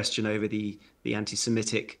 the question over the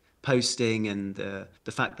anti-Semitic posting, and the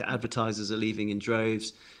fact that advertisers are leaving in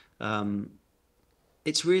droves.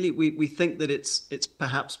 It's really, we think that it's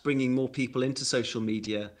perhaps bringing more people into social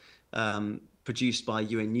media, produced by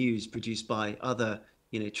UN News, produced by other,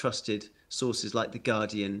 you know, trusted sources like The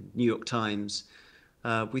Guardian, New York Times.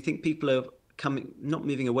 We think people are not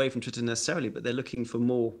moving away from Twitter necessarily, but they're looking for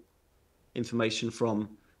more information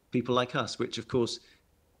from people like us, which of course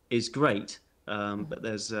is great, but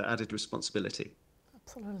there's added responsibility.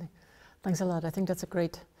 Absolutely. Thanks a lot. I think that's a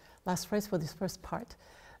great last phrase for this first part,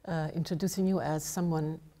 introducing you as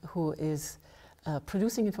someone who is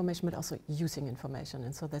producing information, but also using information.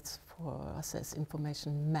 And so that's for us as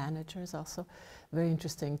information managers also very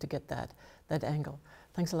interesting to get that angle.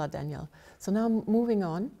 Thanks a lot, Daniel. So now moving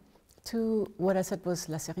on to what I said was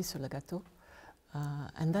la cerise sur le gâteau,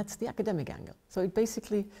 and that's the academic angle. So it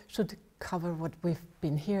basically should cover what we've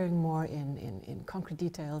been hearing more in concrete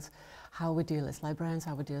details, how we deal as librarians,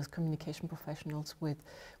 how we deal as communication professionals with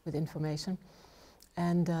information.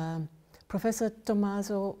 And Professor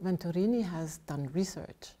Tommaso Venturini has done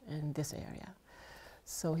research in this area.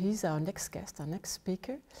 So he's our next guest, our next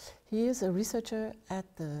speaker. He is a researcher at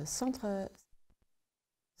the CNRS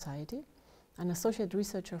Society, an associate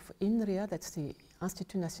researcher for INRIA, that's the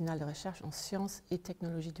Institut National de Recherche en Sciences et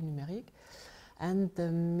Technologies du Numérique, and the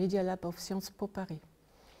Medialab of Sciences Po Paris.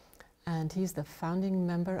 And he's the founding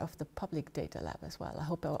member of the Public Data Lab as well. I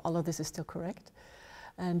hope all of this is still correct.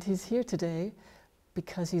 And he's here today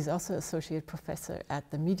because he's also associate professor at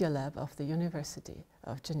the Medialab of the University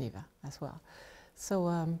of Geneva as well.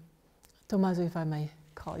 So Tommaso, if I may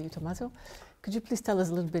call you Tommaso, could you please tell us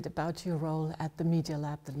a little bit about your role at the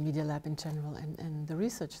Medialab in general, and the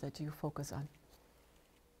research that you focus on?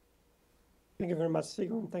 Thank you very much,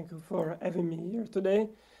 Sigon. Thank you for having me here today.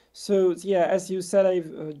 So yeah, as you said,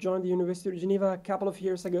 I've joined the University of Geneva a couple of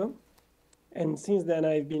years ago. And since then,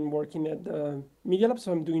 I've been working at the Medialab.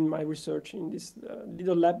 So I'm doing my research in this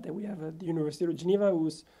little lab that we have at the University of Geneva,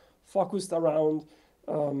 who's focused around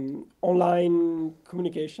online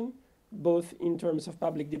communication, both in terms of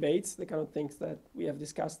public debates, the kind of things that we have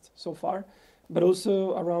discussed so far, but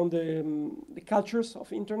also around the cultures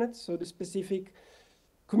of internet. So the specific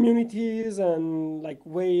communities and like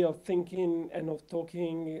way of thinking and of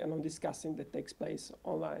talking and of discussing that takes place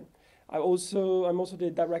online. I'm also the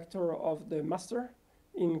director of the Master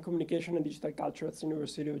in Communication and Digital Culture at the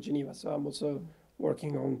University of Geneva. So I'm also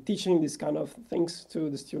working on teaching these kind of things to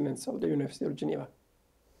the students of the University of Geneva.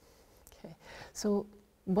 Okay, so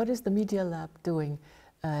what is the Medialab doing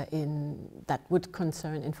in that would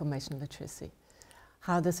concern information literacy?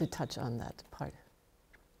 How does it touch on that part?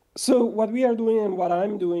 So what we are doing and what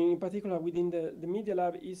I'm doing in particular within the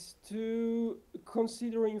Medialab is to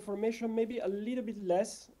consider information maybe a little bit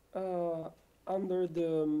less under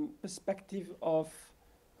the perspective of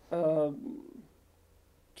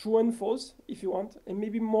true and false, if you want, and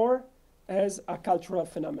maybe more as a cultural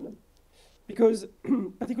phenomenon. Because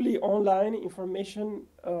particularly online information,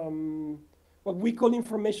 what we call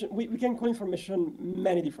information, we can call information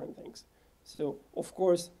many different things. So of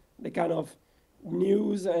course, the kind of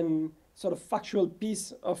news and sort of factual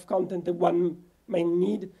piece of content that one may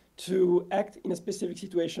need to act in a specific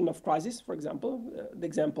situation of crisis, for example. The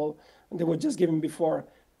example that was just given before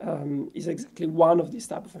is exactly one of these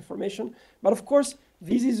type of information. But of course,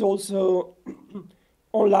 this is also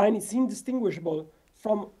online. It's indistinguishable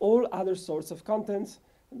from all other sorts of contents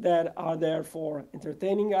that are there for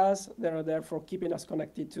entertaining us, that are there for keeping us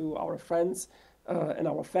connected to our friends and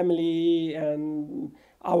our family and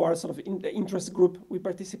our sort of interest group we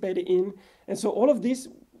participated in. And so all of this,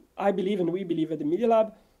 I believe, and we believe at the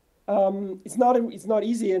Medialab, it's not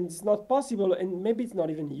easy and it's not possible, and maybe it's not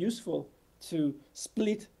even useful to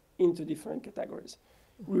split into different categories.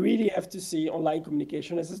 We really have to see online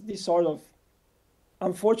communication as this sort of,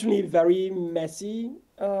 unfortunately, very messy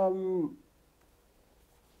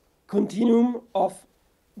continuum of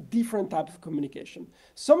different types of communication.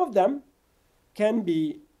 Some of them can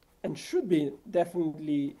be and should be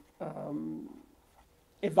definitely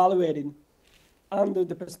evaluated under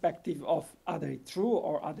the perspective of are they true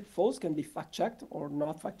or are they false, can be fact-checked or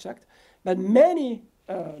not fact-checked. But many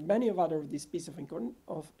of other of these pieces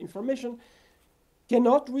of information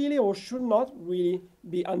cannot really or should not really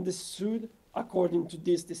be understood according to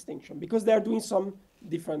this distinction, because they are doing some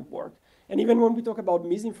different work. And even when we talk about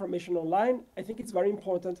misinformation online, I think it's very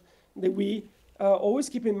important that we always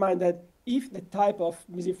keep in mind that if the type of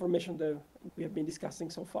misinformation that we have been discussing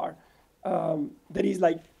so far, that is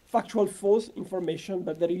like factual false information,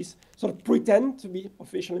 but that is sort of pretend to be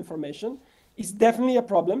official information, is definitely a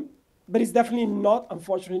problem, but it's definitely not,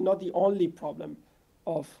 unfortunately, not the only problem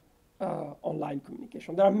of online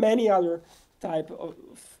communication. There are many other type of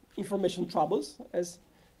information troubles, as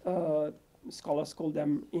scholars call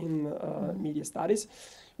them in media studies,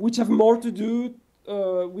 which have more to do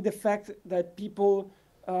with the fact that people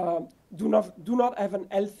do not have an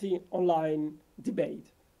healthy online debate,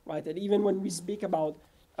 right? And even when we speak about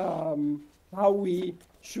how we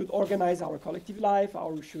should organize our collective life, how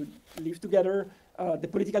we should live together, the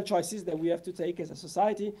political choices that we have to take as a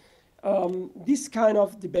society, this kind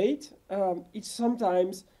of debate is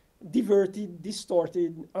sometimes diverted,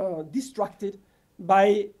 distorted, distracted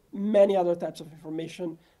by many other types of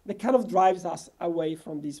information that kind of drives us away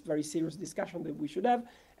from this very serious discussion that we should have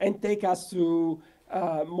and take us to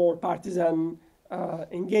more partisan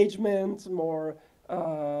engagement, more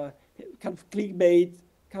kind of clickbait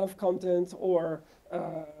kind of content, or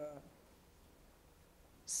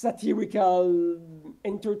satirical,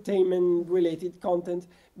 entertainment-related content,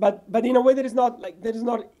 but in a way that is not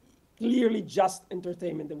clearly just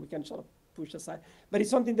entertainment that we can sort of push aside, but it's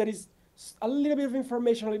something that is a little bit of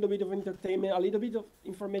information, a little bit of entertainment, a little bit of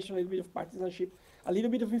information, a little bit of partisanship, a little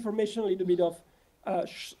bit of information, a little bit of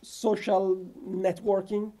social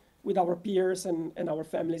networking with our peers and our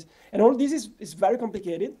families. And all this is very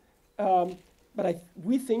complicated, but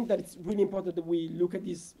we think that it's really important that we look at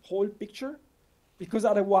this whole picture, because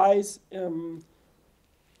otherwise,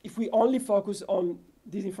 if we only focus on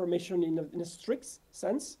this information in a strict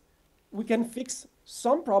sense, we can fix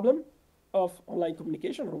some problem of online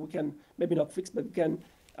communication, or we can maybe not fix, but we can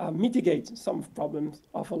mitigate some problems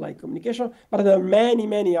of online communication. But there are many,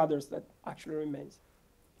 many others that actually remains.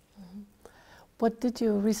 Mm-hmm. What did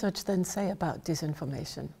your research then say about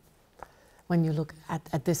disinformation when you look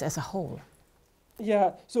at this as a whole?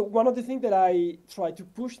 Yeah, so one of the things that I tried to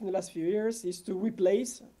push in the last few years is to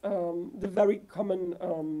replace the very common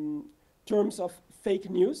terms of fake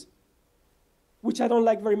news, which I don't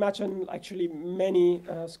like very much, and actually many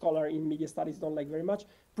scholars in media studies don't like very much,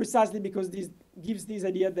 precisely because this gives this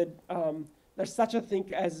idea that there's such a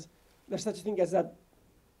thing as that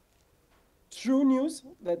true news,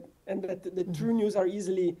 that the true news are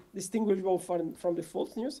easily distinguishable from the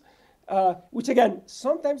false news, which again,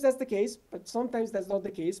 sometimes that's the case, but sometimes that's not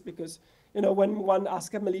the case, because when one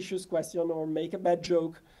asks a malicious question or make a bad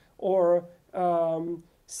joke or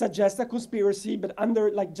suggest a conspiracy, but under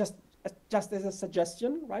just as a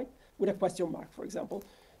suggestion, right, with a question mark, for example.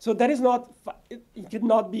 So that is not, it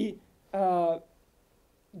cannot be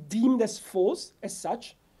deemed as false as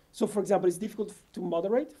such. So for example, it's difficult to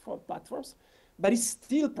moderate for platforms, but it's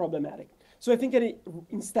still problematic. So I think that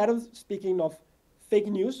instead of speaking of fake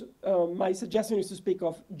news, my suggestion is to speak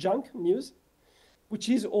of junk news, which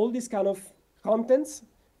is all these kind of contents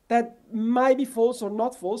that might be false or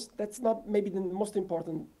not false. That's not maybe the most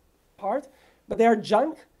important part, but they are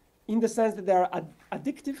junk in the sense that they are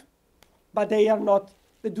addictive, but they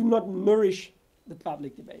do not nourish the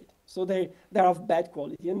public debate. So they are of bad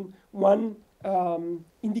quality. And one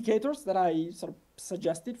indicators that I sort of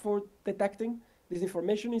suggested for detecting this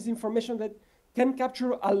information is information that can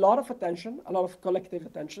capture a lot of attention, a lot of collective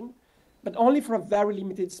attention, but only for a very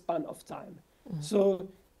limited span of time. Mm-hmm. So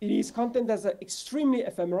it is content that's extremely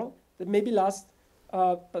ephemeral, that maybe lasts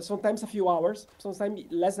but sometimes a few hours, sometimes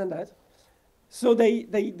less than that. So they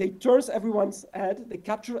turn everyone's head, they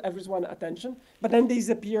capture everyone's attention, but then they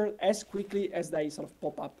disappear as quickly as they sort of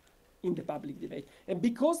pop up in the public debate. And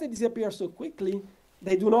because they disappear so quickly,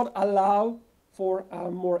 they do not allow for a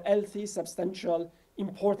more healthy, substantial,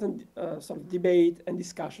 important sort of debate and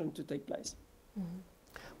discussion to take place. Mm-hmm.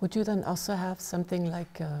 Would you then also have something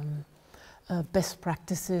like best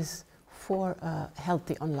practices for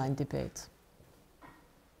healthy online debate?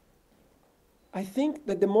 I think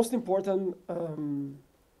that the most important, I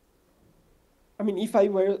mean, if I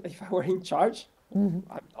were in charge, mm-hmm.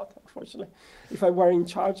 I'm not, unfortunately. If I were in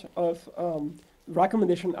charge of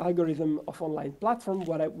recommendation algorithm of online platform,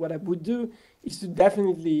 what I would do is to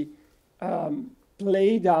definitely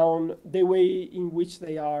play down the way in which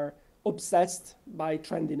they are obsessed by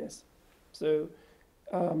trendiness. So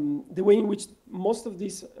the way in which most of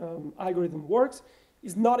this algorithm works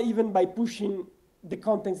is not even by pushing the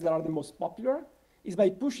contents that are the most popular, is by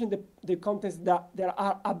pushing the contents that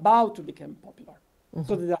are about to become popular, mm-hmm.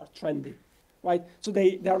 so that they are trendy, right? So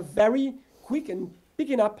they are very quick in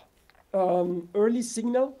picking up early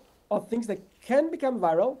signal of things that can become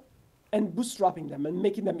viral and bootstrapping them and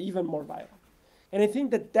making them even more viral. And I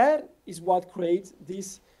think that is what creates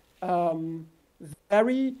this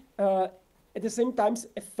very, at the same time,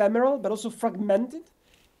 ephemeral but also fragmented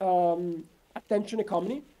attention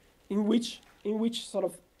economy in which sort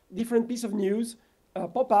of different pieces of news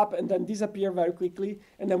pop up and then disappear very quickly,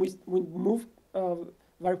 and then we move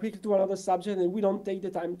very quickly to another subject, and we don't take the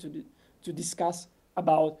time to discuss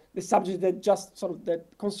about the subject that just sort of that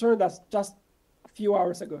concerned us just a few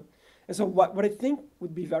hours ago. And so what I think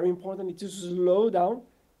would be very important is to slow down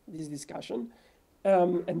this discussion,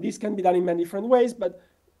 and this can be done in many different ways, but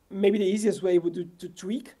maybe the easiest way would be to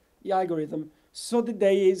tweak the algorithm so that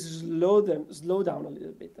they slow down a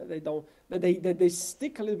little bit, that they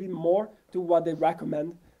stick a little bit more to what they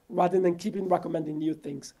recommend, rather than keeping recommending new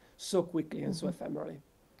things so quickly and mm-hmm. so ephemerally.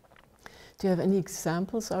 Do you have any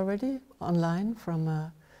examples already online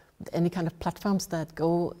from any kind of platforms that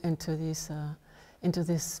go into this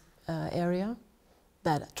area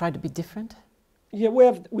that try to be different? Yeah, we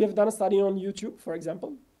have done a study on YouTube, for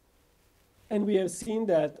example. And we have seen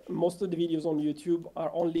that most of the videos on YouTube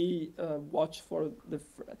are only watched for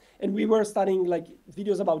and we were studying like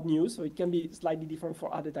videos about news, so it can be slightly different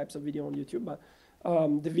for other types of video on YouTube, but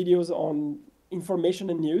the videos on information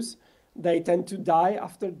and news, they tend to die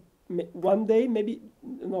after one day, maybe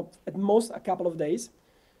at most a couple of days.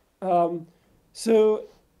 So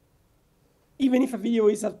even if a video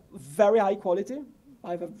is of very high quality,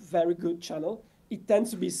 I have a very good channel, it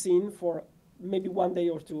tends to be seen for maybe 1 day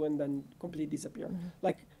or two and then completely disappear. Mm-hmm.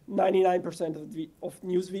 Like 99% of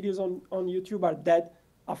news videos on YouTube are dead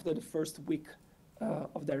after the first week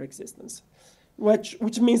of their existence, which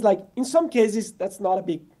means like in some cases that's not a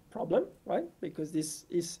big problem, right? Because this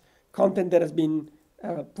is content that has been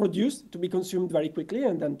produced to be consumed very quickly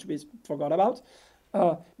and then to be forgot about.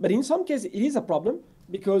 But in some cases it is a problem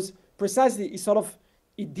because precisely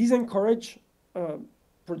it disencourages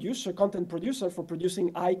content producer for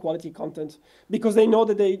producing high quality content, because they know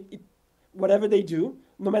that whatever they do,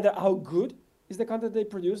 no matter how good is the content they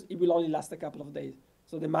produce, it will only last a couple of days.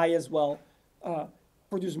 So they might as well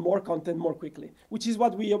produce more content more quickly, which is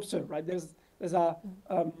what we observe, right? There's a,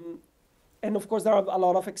 and of course there are a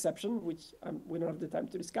lot of exceptions, which we don't have the time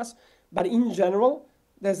to discuss, but in general,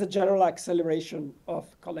 there's a general acceleration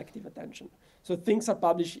of collective attention. So things are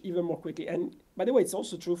published even more quickly. And by the way, it's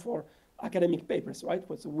also true for academic papers, right?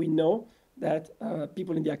 So we know that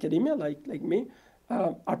people in the academia, like me,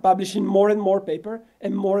 are publishing more and more paper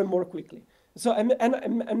and more quickly. So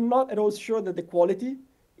I'm not at all sure that the quality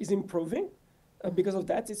is improving because of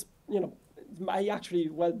that. It's, it might actually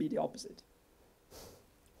well be the opposite.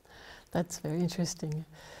 That's very interesting.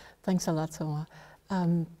 Thanks a lot, Tommaso.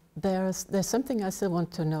 There's something I still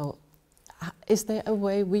want to know. Is there a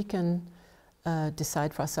way we can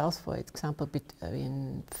decide for ourselves, for example,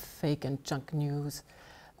 between fake and junk news,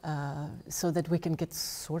 so that we can get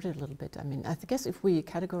sorted a little bit? I mean, I guess if we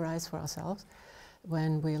categorize for ourselves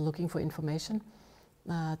when we're looking for information,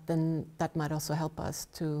 then that might also help us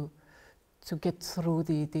to get through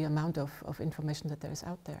the amount of information that there is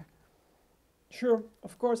out there. Sure,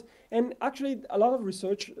 of course. And actually, a lot of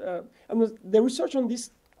research, the research on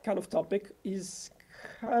this kind of topic is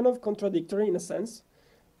kind of contradictory in a sense.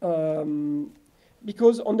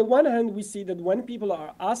 Because on the one hand, we see that when people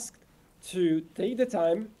are asked to take the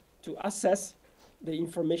time to assess the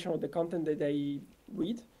information or the content that they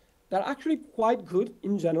read, they're actually quite good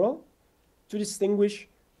in general to distinguish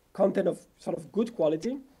content of sort of good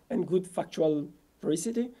quality and good factual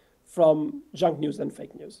veracity from junk news and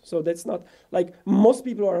fake news. So that's not, like, most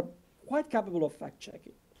people are quite capable of fact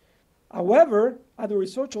checking. However, other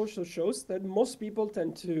research also shows that most people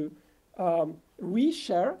tend to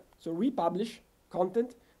reshare, so republish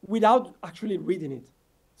content without actually reading it.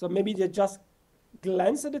 So maybe they just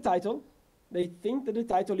glance at the title, they think that the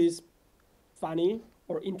title is funny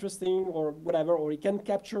or interesting or whatever, or it can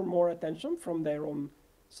capture more attention from their own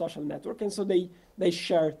social network, and so they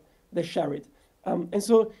share it. And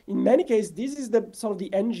so in many cases, this is the sort of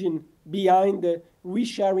the engine behind the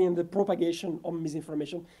resharing and the propagation of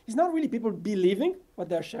misinformation. It's not really people believing what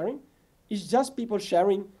they're sharing. It's just people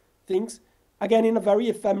sharing things, again, in a very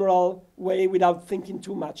ephemeral way without thinking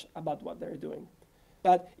too much about what they're doing.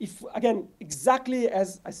 But if, again, exactly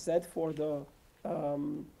as I said for the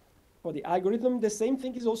algorithm, the same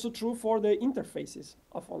thing is also true for the interfaces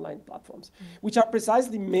of online platforms, which are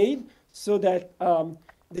precisely made so that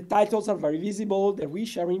the titles are very visible, the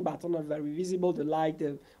resharing button are very visible, the like,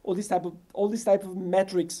 all these type of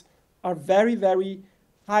metrics are very, very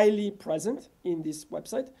highly present in this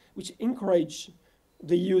website, which encourage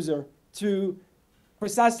the user to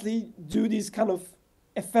precisely do this kind of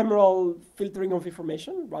ephemeral filtering of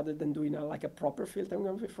information rather than doing like a proper filtering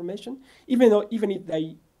of information, even if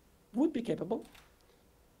they would be capable.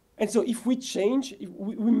 And so if we change,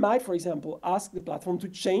 we might, for example, ask the platform to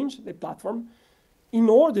change the platform in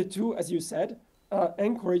order to, as you said,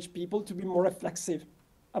 encourage people to be more reflexive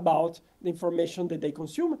about the information that they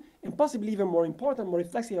consume, and possibly even more important, more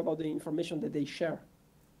reflexive about the information that they share.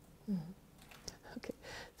 Mm-hmm. Okay,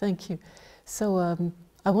 thank you. So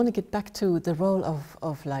I want to get back to the role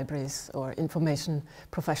of libraries or information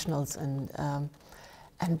professionals and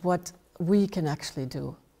what we can actually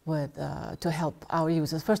do with to help our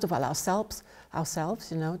users. First of all, ourselves,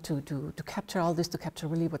 you know, to capture all this, to capture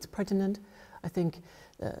really what's pertinent. I think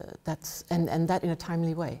that's and that in a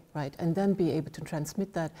timely way, right? And then be able to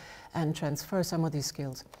transmit that and transfer some of these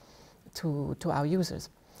skills to our users.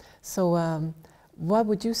 So what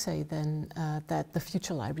would you say then that the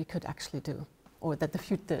future library could actually do, or that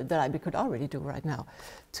the library could already do right now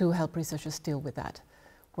to help researchers deal with that?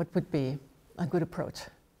 What would be a good approach?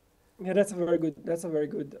 Yeah, that's a very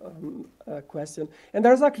good question. And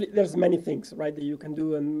there's many things, right, that you can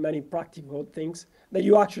do, and many practical things that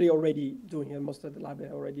you actually already doing, and most of the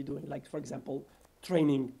library are already doing. Like, for example,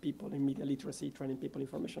 training people in media literacy, training people in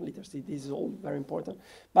information literacy. This is all very important.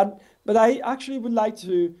 But I actually would like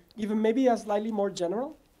to give maybe a slightly more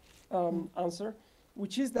general answer,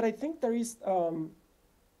 which is that I think there is.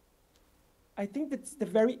 I think that's the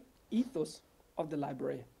very ethos of the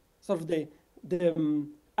library, sort of the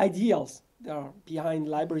ideals that are behind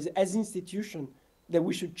libraries as institution that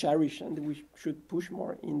we should cherish and that we should push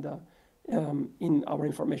more in our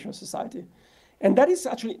information society. And that is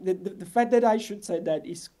actually, the fact that I should say that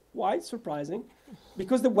is quite surprising,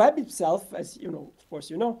 because the web itself, as you know, of course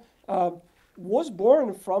you know, was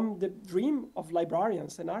born from the dream of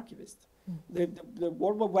librarians and archivists. The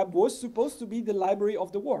World Wide Web was supposed to be the library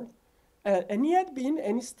of the world. And he had been,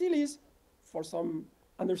 and he still is,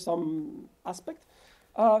 under some aspect.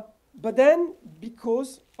 But then,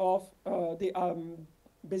 because of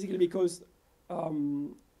basically because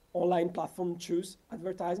online platforms choose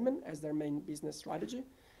advertisement as their main business strategy,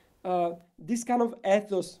 this kind of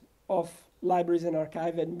ethos of libraries and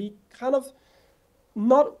archive had been kind of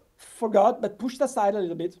not forgot, but pushed aside a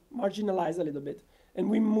little bit, marginalized a little bit. And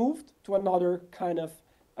we moved to another kind of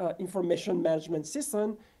information management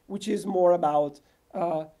system, which is more about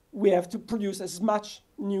we have to produce as much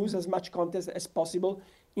news, as much content as possible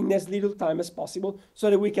in as little time as possible, so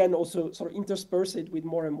that we can also sort of intersperse it with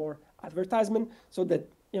more and more advertisement, so that,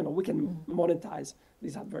 you know, we can monetize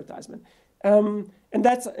this advertisement. And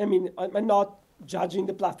that's, I mean, I'm not judging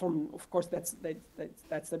the platform. Of course, that's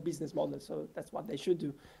the business model, so that's what they should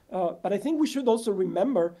do. But I think we should also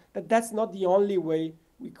remember that that's not the only way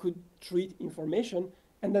we could treat information,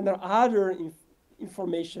 and then there are other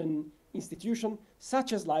information institutions,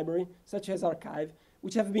 such as library, such as archive,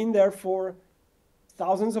 which have been there for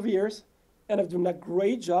thousands of years and have done a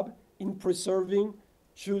great job in preserving,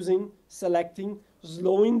 choosing, selecting,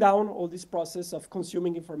 slowing down all this process of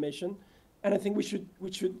consuming information. And I think we should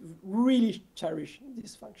really cherish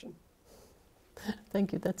this function.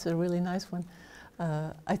 Thank you. That's a really nice one.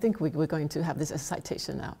 I think we're going to have this as a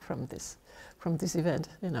citation now from this event,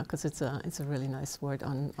 you know, because it's a really nice word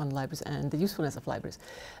on libraries and the usefulness of libraries.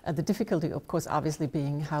 The difficulty, of course, obviously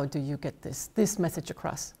being how do you get this message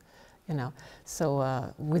across, you know.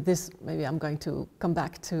 So with this, maybe I'm going to come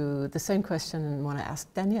back to the same question and want to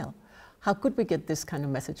ask Danielle, how could we get this kind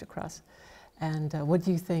of message across? And what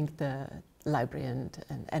do you think the library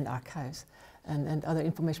and archives and other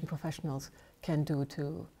information professionals can do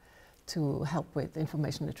to help with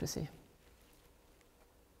information literacy.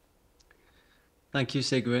 Thank you,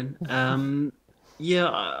 Sigrun. Yeah,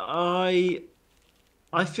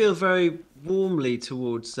 I feel very warmly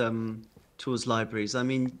towards libraries. I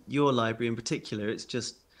mean, your library in particular, it's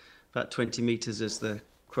just about 20 meters as the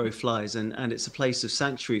crow flies, and it's a place of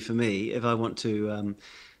sanctuary for me if I want to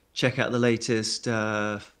check out the latest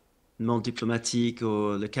Monde Diplomatique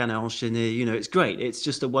or Le Canard Enchaîné. You know, it's great. It's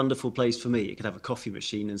just a wonderful place for me. You could have a coffee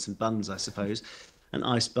machine and some buns, I suppose, an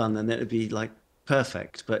ice bun, and it would be like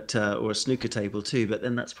perfect, but or a snooker table too, but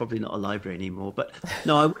then that's probably not a library anymore. But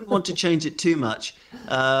no, I wouldn't want to change it too much,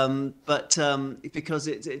 because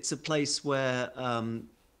it's a place where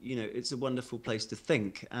you know, it's a wonderful place to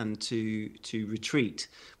think and to retreat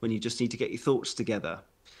when you just need to get your thoughts together,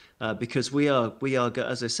 because we are,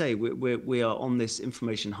 as I say, we are on this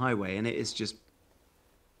information highway, and it is just,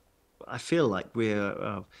 I feel like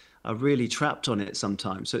we're are really trapped on it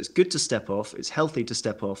sometimes. So it's good to step off, it's healthy to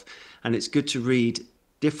step off, and it's good to read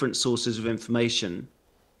different sources of information,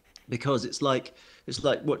 because it's like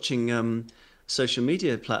watching social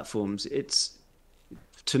media platforms. It's,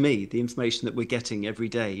 to me, the information that we're getting every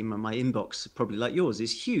day, my inbox, probably like yours,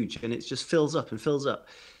 is huge, and it just fills up and fills up.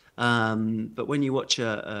 But when you watch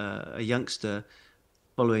a youngster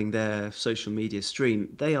following their social media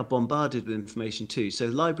stream, they are bombarded with information too. So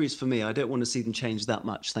libraries, for me, I don't want to see them change that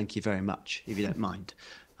much. Thank you very much, if you don't mind.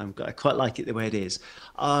 I quite like it the way it is.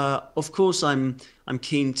 Of course, I'm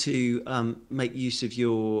keen to make use of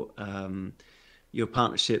your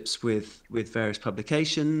partnerships with various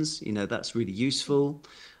publications. You know, that's really useful.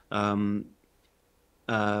 I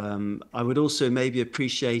would also maybe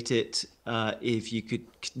appreciate it if you could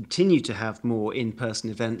continue to have more in-person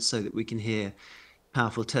events so that we can hear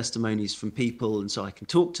powerful testimonies from people, and so I can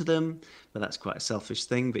talk to them, but that's quite a selfish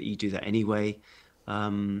thing, but you do that anyway.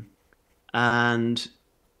 And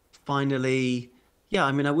finally, yeah,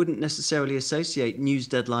 I mean, I wouldn't necessarily associate news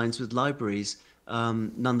deadlines with libraries.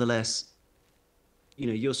 Nonetheless, you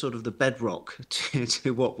know, you're sort of the bedrock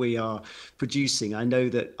to what we are producing. I know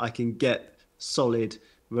that I can get solid,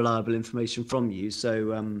 reliable information from you,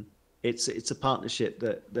 so it's a partnership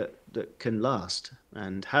that can last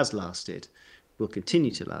and has lasted, will continue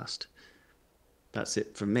to last. That's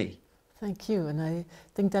it from me. Thank you, and I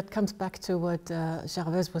think that comes back to what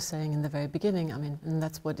Gervaise was saying in the very beginning. I mean, and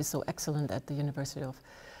that's what is so excellent at the University of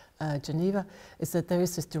Geneva, is that there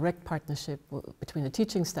is this direct partnership between the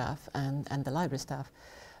teaching staff and the library staff.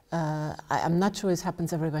 I'm not sure this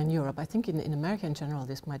happens everywhere in Europe. I think in America in general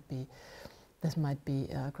this might be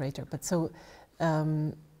greater. But so,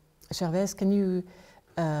 Gervaise, can you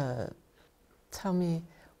tell me,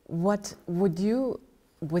 what would you,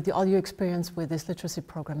 with all your experience with this literacy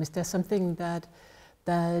program, is there something that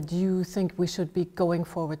you think we should be going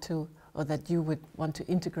forward to, or that you would want to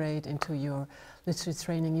integrate into your literacy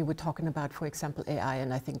training? You were talking about, for example, AI,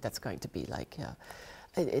 and I think that's going to be like,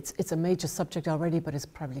 it's a major subject already, but it's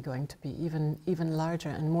probably going to be even larger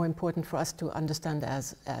and more important for us to understand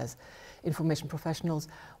as information professionals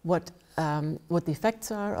what the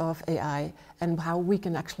effects are of AI and how we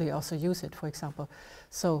can actually also use it, for example.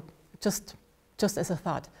 So just as a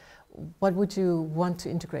thought, what would you want to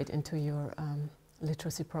integrate into your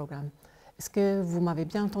literacy program? Est-ce que vous m'avez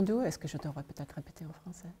bien entendu? Est-ce que je devrais peut-être répéter en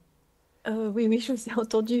français? Oui, je vous ai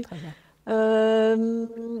entendu. Très bien.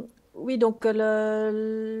 Oui, donc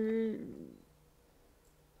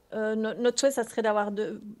notre souhait, ça serait d'avoir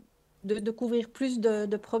de couvrir plus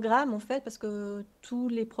de programmes, en fait, parce que tous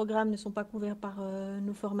les programmes ne sont pas couverts par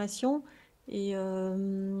nos formations, et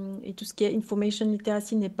tout ce qui est information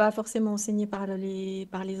literacy n'est pas forcément enseigné par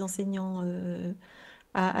les enseignants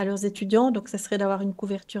à leurs étudiants, donc ça serait d'avoir une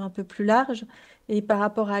couverture un peu plus large. Et par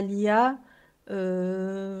rapport à l'IA,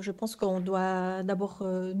 je pense qu'on doit d'abord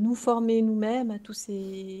nous former nous-mêmes à tous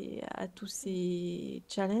ces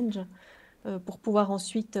challenges pour pouvoir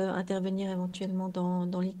ensuite intervenir éventuellement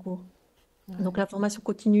dans les cours. Ouais. Donc la formation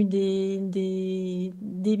continue des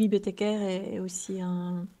bibliothécaires est aussi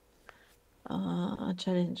un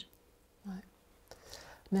challenge. Ouais.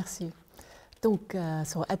 Merci. Donc,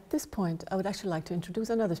 so at this point, I would actually like to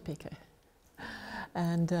introduce another speaker.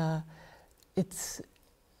 And it's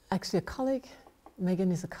actually a colleague.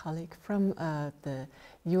 Megan is a colleague from the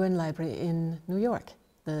UN Library in New York,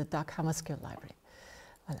 the Dag Hammarskjöld Library.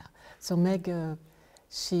 Voilà. So Meg,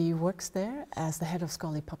 she works there as the head of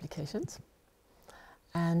scholarly publications.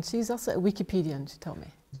 And she's also a Wikipedian, she told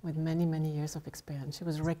me, with many, many years of experience. She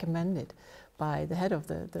was recommended by the head of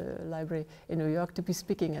the library in New York to be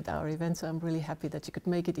speaking at our event, so I'm really happy that she could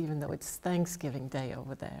make it, even though it's Thanksgiving Day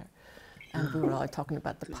over there. and we were all talking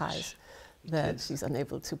about the pies that she's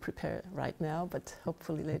unable to prepare right now, but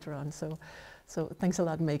hopefully later on. So thanks a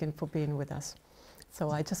lot, Megan, for being with us.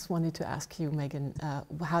 So I just wanted to ask you, Megan,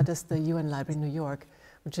 how does the UN Library in New York,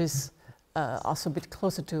 which is also a bit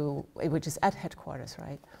closer to, which is at headquarters,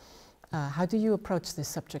 right? How do you approach this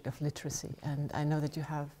subject of literacy? And I know that you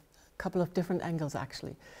have a couple of different angles,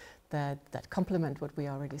 actually, that complement what we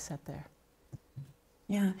already said there.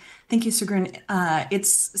 Yeah, thank you, Sigrun.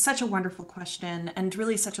 It's such a wonderful question and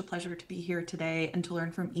really such a pleasure to be here today and to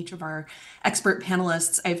learn from each of our expert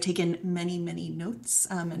panelists. I've taken many, many notes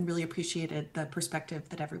and really appreciated the perspective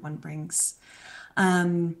that everyone brings.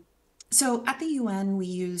 So at the UN, we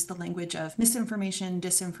use the language of misinformation,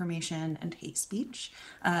 disinformation, and hate speech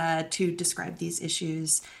to describe these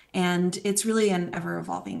issues. And it's really an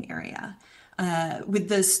ever-evolving area. With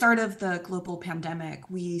the start of the global pandemic,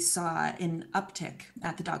 we saw an uptick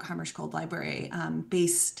at the Dag Hammarskjöld Library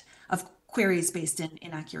of queries based in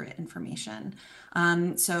inaccurate information.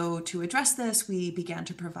 So to address this, we began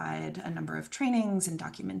to provide a number of trainings and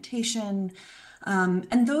documentation.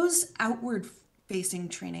 And those outward-facing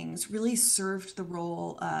trainings really served the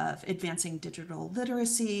role of advancing digital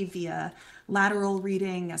literacy via lateral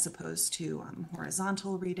reading as opposed to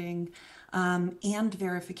horizontal reading, and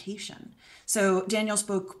verification. So Daniel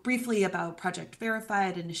spoke briefly about Project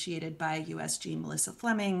Verified, initiated by USG Melissa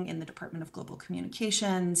Fleming in the Department of Global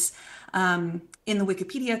Communications. In the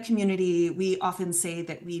Wikipedia community, we often say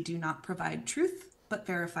that we do not provide truth, but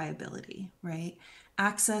verifiability, right?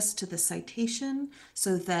 Access to the citation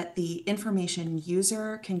so that the information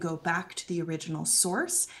user can go back to the original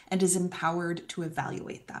source and is empowered to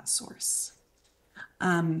evaluate that source.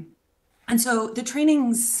 And so the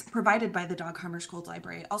trainings provided by the Dag Hammarskjöld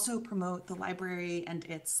Library also promote the library and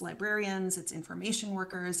its librarians, its information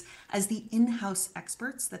workers, as the in-house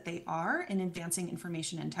experts that they are in advancing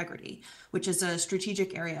information integrity, which is a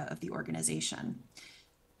strategic area of the organization.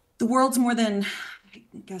 The world's more than, I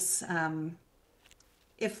guess,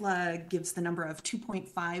 IFLA gives the number of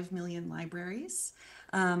 2.5 million libraries,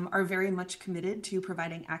 are very much committed to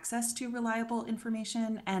providing access to reliable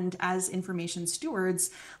information. And as information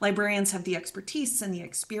stewards, librarians have the expertise and the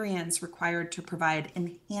experience required to provide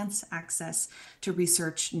enhanced access to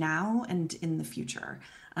research now and in the future.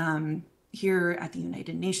 Here at the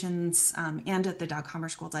United Nations and at the Dag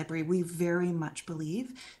Hammarskjöld Library, we very much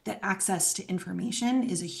believe that access to information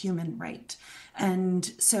is a human right. And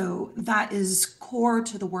so that is core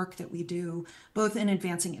to the work that we do, both in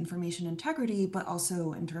advancing information integrity, but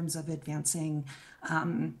also in terms of advancing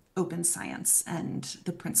open science and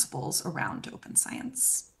the principles around open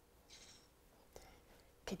science.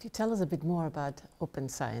 Could you tell us a bit more about open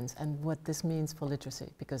science and what this means for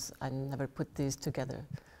literacy? Because I never put these together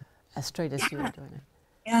as straight as you were doing it.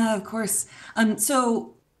 Yeah, of course.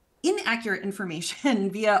 So inaccurate information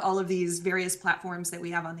via all of these various platforms that we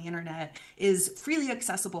have on the internet is freely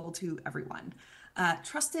accessible to everyone.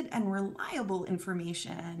 Trusted and reliable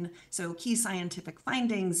information, so key scientific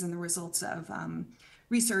findings and the results of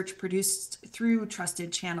research produced through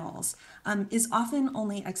trusted channels, is often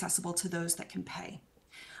only accessible to those that can pay.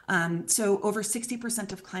 So over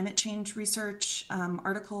 60% of climate change research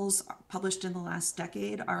articles published in the last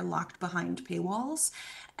decade are locked behind paywalls.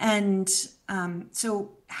 And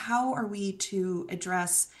so how are we to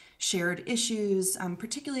address shared issues,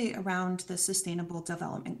 particularly around the Sustainable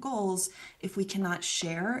Development Goals, if we cannot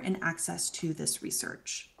share in access to this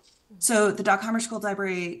research? So the Dag Hammarskjöld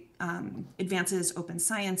Library advances open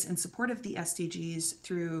science in support of the SDGs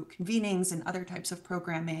through convenings and other types of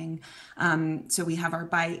programming. So we have our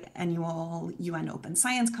biannual UN Open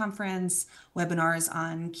Science Conference, webinars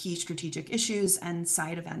on key strategic issues, and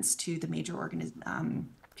side events to the major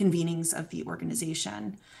convenings of the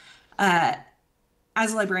organization.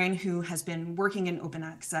 As a librarian who has been working in open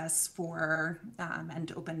access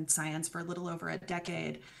and open science for a little over a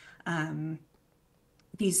decade,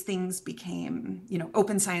 these things became,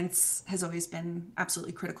 open science has always been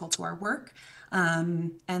absolutely critical to our work.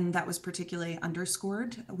 And that was particularly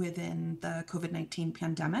underscored within the COVID-19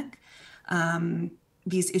 pandemic.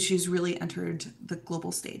 These issues really entered the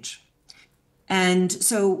global stage. And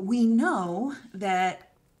so we know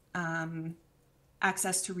that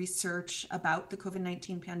access to research about the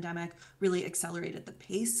COVID-19 pandemic really accelerated the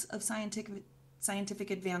pace of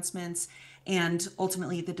scientific advancements and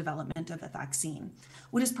ultimately the development of a vaccine.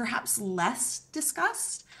 What is perhaps less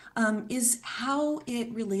discussed is how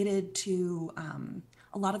it related to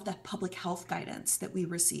a lot of that public health guidance that we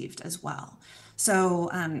received as well. So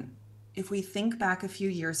if we think back a few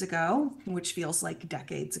years ago, which feels like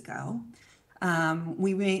decades ago,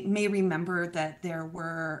 we may remember that there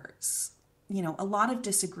were a lot of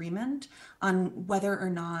disagreement on whether or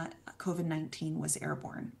not COVID-19 was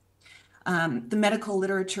airborne. The medical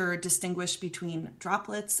literature distinguished between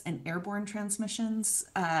droplets and airborne transmissions.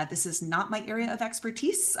 This is not my area of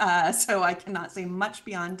expertise, so I cannot say much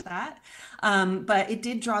beyond that. But it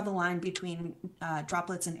did draw the line between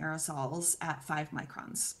droplets and aerosols at 5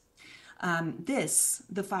 microns.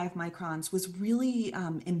 The 5 microns, was really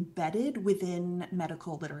embedded within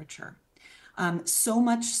medical literature. So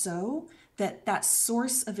much so that that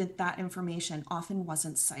source of that information often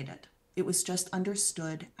wasn't cited. It was just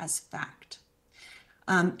understood as fact.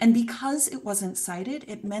 And because it wasn't cited,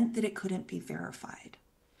 it meant that it couldn't be verified.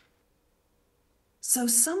 So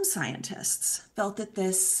some scientists felt that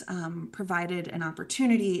this provided an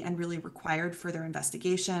opportunity and really required further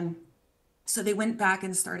investigation. So they went back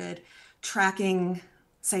and started tracking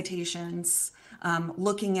citations,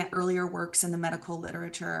 looking at earlier works in the medical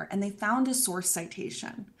literature, and they found a source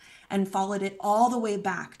citation and followed it all the way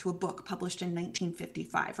back to a book published in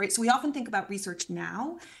 1955, right? So we often think about research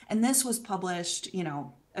now, and this was published,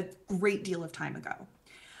 a great deal of time ago.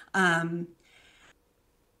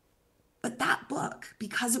 But that book,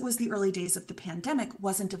 because it was the early days of the pandemic,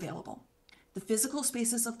 wasn't available. The physical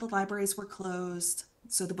spaces of the libraries were closed,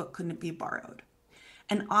 so the book couldn't be borrowed.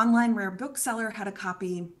 An online rare bookseller had a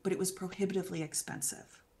copy, but it was prohibitively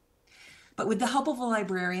expensive. But with the help of a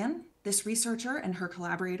librarian, this researcher and her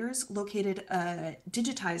collaborators located a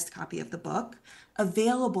digitized copy of the book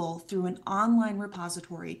available through an online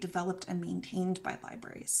repository developed and maintained by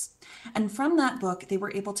libraries. And from that book, they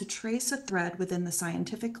were able to trace a thread within the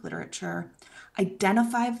scientific literature,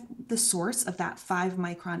 identify the source of that 5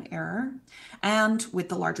 micron error, and with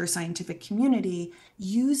the larger scientific community,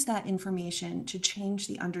 use that information to change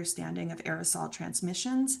the understanding of aerosol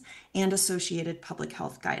transmissions and associated public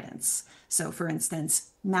health guidance. So for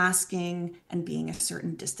instance, masking and being a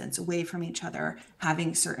certain distance away from each other,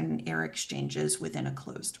 having certain air exchanges within a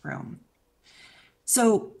closed room.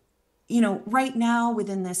 So, right now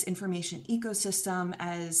within this information ecosystem,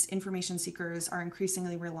 as information seekers are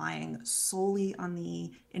increasingly relying solely on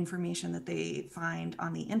the information that they find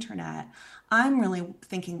on the internet, I'm really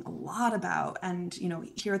thinking a lot about, and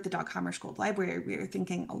here at the Dag Hammarskjöld Library, we are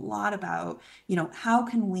thinking a lot about, how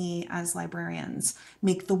can we as librarians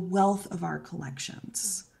make the wealth of our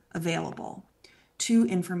collections available to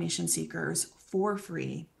information seekers for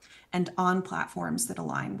free and on platforms that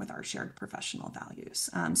align with our shared professional values.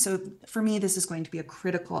 So for me, this is going to be a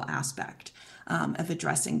critical aspect of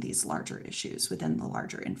addressing these larger issues within the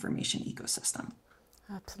larger information ecosystem.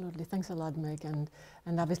 Absolutely. Thanks a lot, Meg. And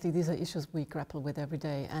obviously, these are issues we grapple with every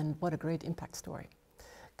day. And what a great impact story.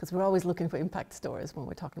 Because we're always looking for impact stories when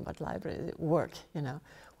we're talking about library work,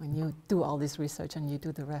 when you do all this research and you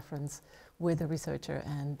do the reference with the researcher,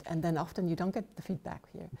 and then often you don't get the feedback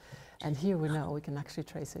here. And here we know we can actually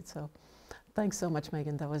trace it. So thanks so much,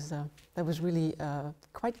 Megan. That was really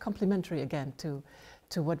quite complimentary again to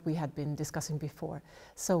what we had been discussing before.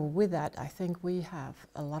 So with that, I think we have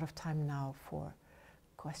a lot of time now for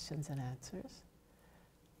questions and answers.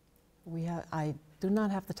 I do not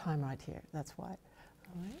have the time right here, that's why.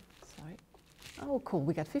 All right, sorry. Oh, cool,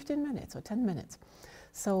 we got 15 minutes or 10 minutes.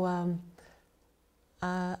 So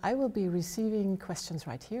I will be receiving questions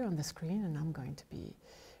right here on the screen, and I'm going to be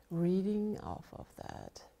reading off of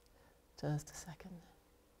that. Just a second.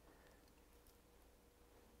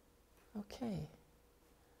 Okay.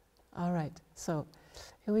 All right, so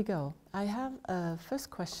here we go. I have a first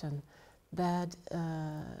question that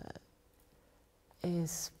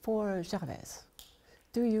is for Gervaise.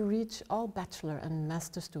 Do you reach all bachelor and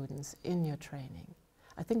master students in your training?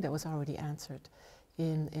 I think that was already answered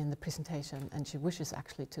in the presentation, and she wishes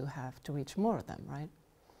actually to reach more of them, right?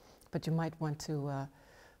 But you might want to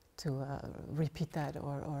repeat that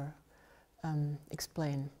or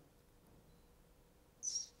explain.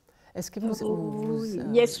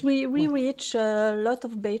 Yes, we reach a lot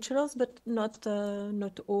of bachelors, but not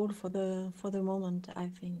all for the moment, I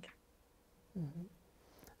think. Mm-hmm.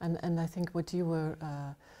 And I think what you were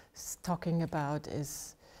talking about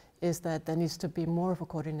is that there needs to be more of a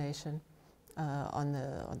coordination on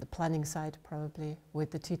the planning side, probably with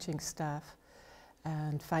the teaching staff,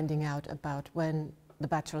 and finding out about when the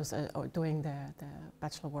bachelors are doing their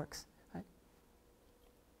bachelor works, right?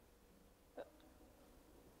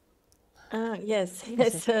 Yes.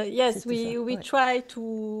 We try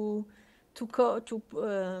to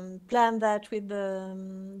plan that with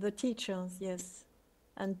the teachers, yes,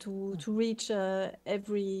 and to reach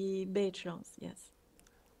every bachelor, yes.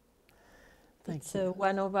 It's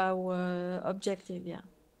one of our objectives, yeah.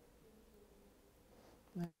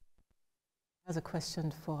 As a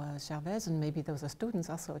question for Gervaise, and maybe those are students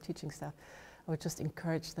also or teaching staff, I would just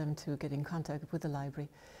encourage them to get in contact with the library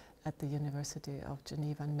at the University of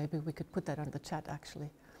Geneva, and maybe we could put that on the chat actually,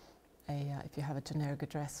 if you have a generic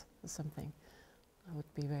address or something. That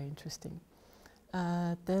would be very interesting.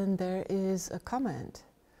 Then there is a comment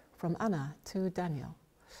from Anna to Daniel.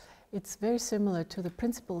 It's very similar to the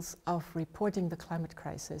principles of reporting the climate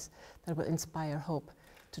crisis that will inspire hope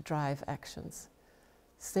to drive actions.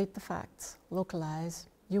 State the facts, localize,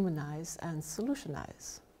 humanize, and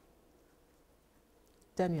solutionize.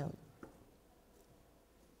 Daniel.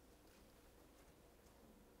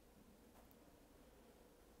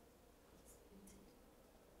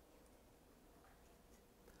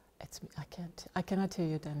 It's me. I cannot hear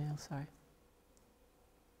you, Daniel, sorry.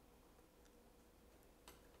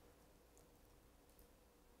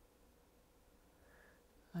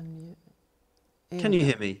 Can you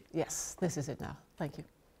hear me? Yes, this is it now. Thank you.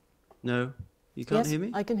 No, you can't hear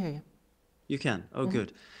me? I can hear you. You can? Oh,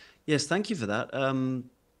 good. Yes, thank you for that.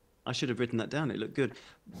 I should have written that down. It looked good.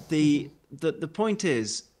 The point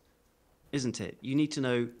is, isn't it? You need to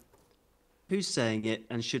know who's saying it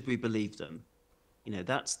and should we believe them? You know,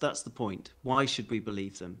 that's the point. Why should we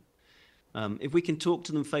believe them? If we can talk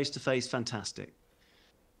to them face to face, fantastic.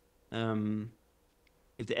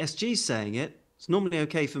 If the SG is saying it, it's normally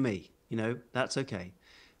okay for me. You know, that's okay.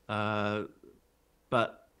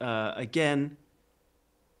 But again,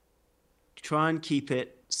 try and keep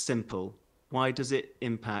it simple. Why does it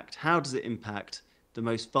impact? How does it impact the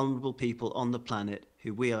most vulnerable people on the planet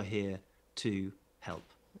who we are here to help?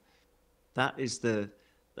 That is the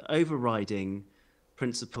overriding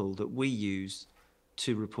principle that we use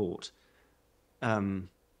to report. I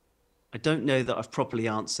don't know that I've properly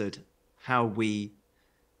answered how we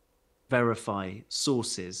verify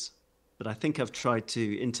sources, but I think I've tried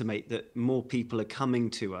to intimate that more people are coming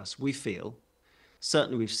to us, we feel.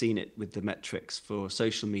 Certainly we've seen it with the metrics for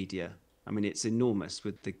social media. I mean, it's enormous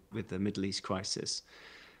with the Middle East crisis.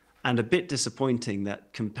 And a bit disappointing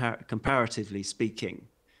that comparatively speaking,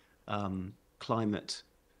 climate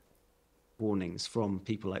warnings from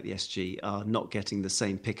people like the SG are not getting the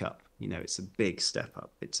same pickup. You know, it's a big step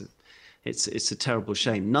up. It's a terrible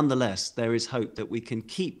shame. Nonetheless, there is hope that we can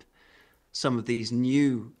keep some of these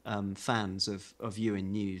new fans of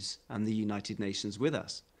UN News and the United Nations with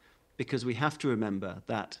us, because we have to remember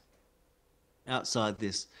that outside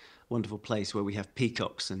this wonderful place where we have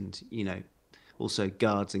peacocks and, you know, also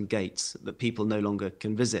guards and gates that people no longer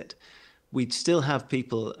can visit, we still have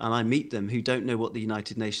people, and I meet them, who don't know what the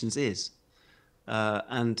United Nations is.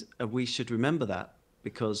 And we should remember that,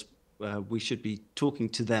 because we should be talking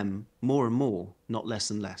to them more and more, not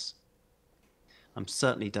less and less. I'm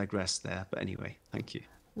certainly digressed there, but anyway, thank you.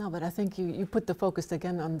 No, but I think you put the focus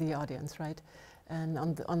again on the audience, right? And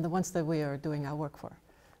on the ones that we are doing our work for.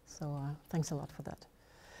 So thanks a lot for that.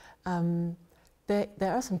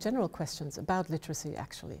 There are some general questions about literacy,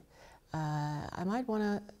 actually. I might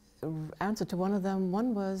want to answer to one of them.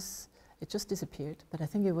 One was, it just disappeared, but I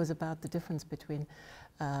think it was about the difference between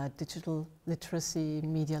digital literacy,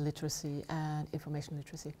 media literacy, and information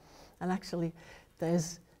literacy. And actually,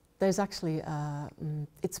 there's actually,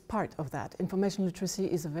 it's part of that. Information literacy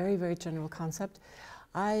is a very, very general concept.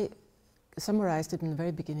 I summarized it in the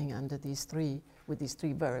very beginning under with these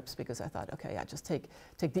three verbs, because I thought, okay, I just take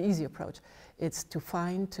the easy approach. It's to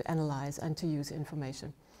find, to analyze, and to use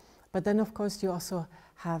information. But then, of course, you also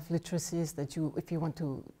have literacies that if you want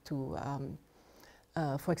to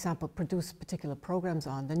for example, produce particular programs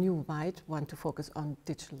on, then you might want to focus on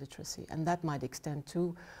digital literacy, and that might extend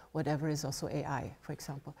to whatever is also AI, for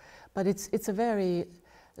example. But it's a very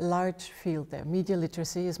large field there. Media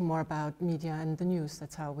literacy is more about media and the news.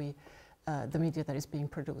 That's how the media that is being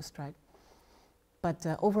produced, right? But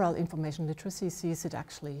overall information literacy sees it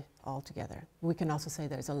actually all together. We can also say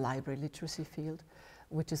there's a library literacy field,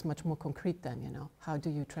 which is much more concrete than, you know, how do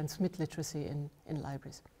you transmit literacy in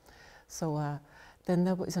libraries? So then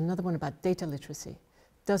there was another one about data literacy.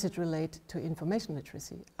 Does it relate to information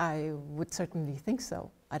literacy? I would certainly think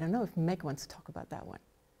so. I don't know if Meg wants to talk about that one.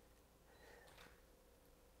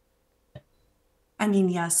 I mean,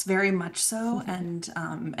 yes, very much so. And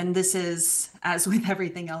this is, as with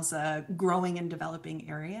everything else, a growing and developing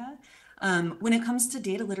area. When it comes to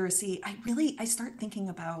data literacy, I start thinking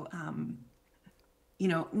about, you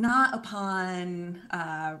know, not upon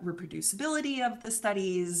reproducibility of the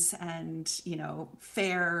studies and, you know,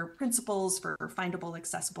 fair principles for findable,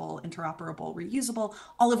 accessible, interoperable, reusable,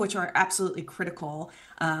 all of which are absolutely critical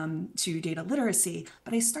to data literacy.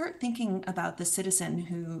 But I start thinking about the citizen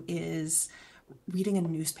who is reading a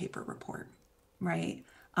newspaper report, right,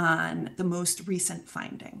 on the most recent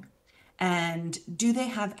finding. And do they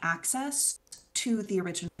have access to the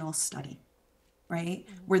original study, right?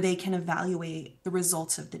 Where they can evaluate the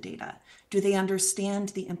results of the data? Do they understand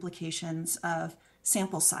the implications of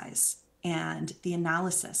sample size and the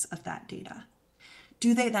analysis of that data?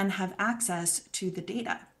 Do they then have access to the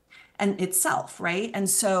data and itself, right? And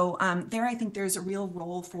so there, I think there's a real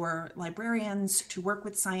role for librarians to work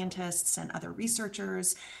with scientists and other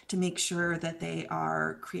researchers to make sure that they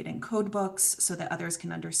are creating code books so that others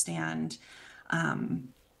can understand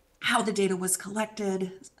how the data was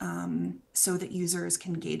collected, so that users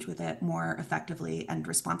can engage with it more effectively and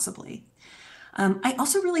responsibly. I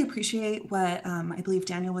also really appreciate what I believe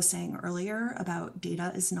Daniel was saying earlier about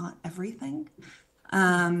data is not everything.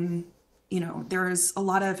 You know, there's a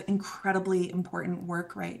lot of incredibly important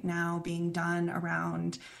work right now being done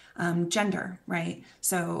around gender, right?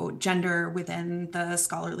 So gender within the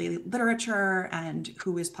scholarly literature and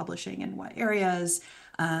who is publishing in what areas,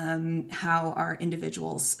 how are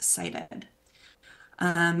individuals cited.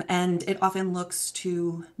 And it often looks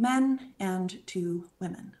to men and to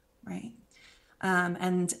women, right?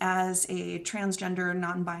 And as a transgender,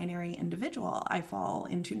 non-binary individual, I fall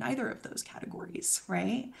into neither of those categories,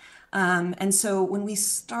 right? And so when we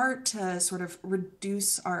start to sort of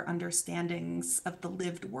reduce our understandings of the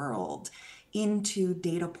lived world into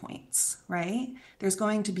data points, right? There's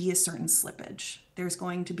going to be a certain slippage. There's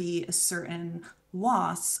going to be a certain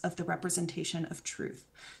loss of the representation of truth.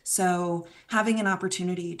 So having an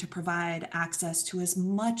opportunity to provide access to as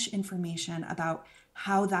much information about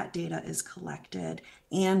how that data is collected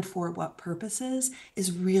and for what purposes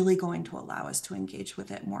is really going to allow us to engage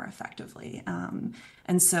with it more effectively.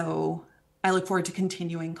 And so I look forward to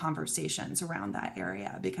continuing conversations around that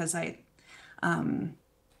area, because I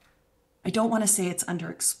don't want to say it's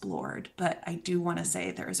underexplored, but I do want to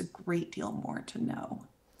say there is a great deal more to know.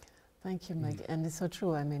 Thank you, Meg. And it's so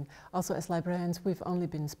true. I mean, also as librarians, we've only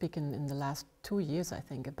been speaking in the last 2 years, I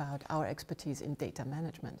think, about our expertise in data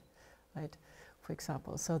management, right? For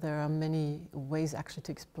example. So there are many ways actually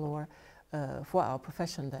to explore for our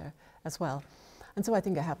profession there as well. And so I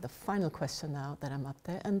think I have the final question now that I'm up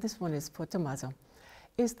there. And this one is for Tommaso.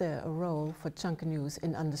 Is there a role for junk news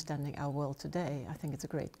in understanding our world today? I think it's a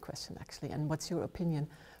great question, actually. And what's your opinion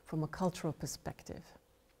from a cultural perspective?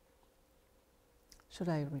 Should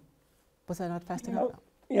I read? Was I not fast enough?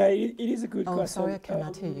 Yeah, it is a good question. Oh, sorry, I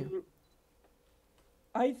cannot hear you.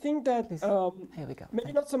 I think that Here we go.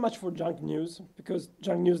 maybe not so much for junk news, because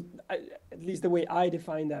junk news, at least the way I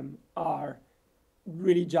define them, are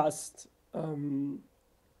really just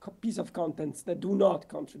piece of contents that do not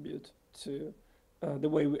contribute to the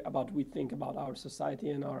way we think about our society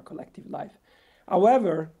and our collective life.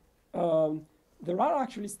 However, there are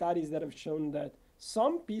actually studies that have shown that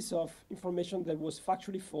some piece of information that was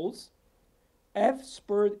factually false have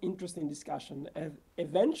spurred interesting discussion, have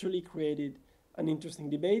eventually created an interesting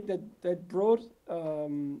debate that brought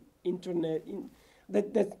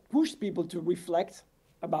that pushed people to reflect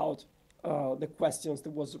about the questions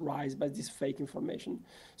that was raised by this fake information.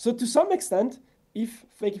 So to some extent, if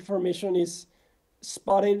fake information is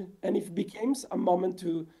spotted and if it becomes a moment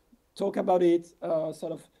to talk about it,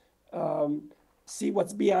 see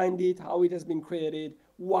what's behind it, how it has been created,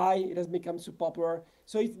 why it has become so popular.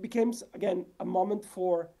 So it becomes, again, a moment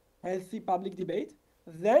for healthy public debate.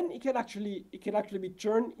 Then it can actually be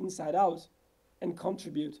turned inside out and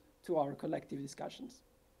contribute to our collective discussions.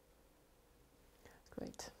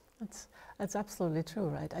 Great. That's absolutely true,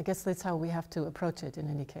 right? I guess that's how we have to approach it in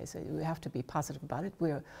any case. We have to be positive about it.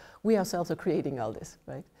 We ourselves are creating all this,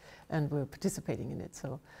 right? And we're participating in it.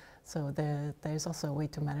 So there's also a way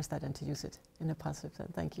to manage that and to use it in a positive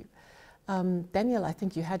sense. Thank you. Daniel, I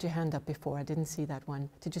think you had your hand up before. I didn't see that one.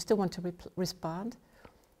 Did you still want to respond?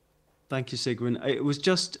 Thank you, Sigrun. It was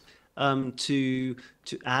just to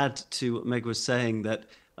add to what Meg was saying, that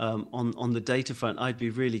on the data front, I'd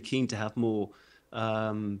be really keen to have more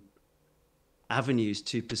avenues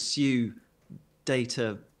to pursue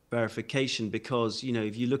data verification, because, you know,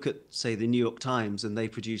 if you look at, say, the New York Times, and they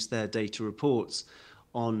produce their data reports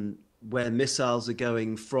on where missiles are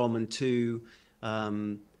going from and to,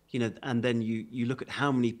 you know, and then you look at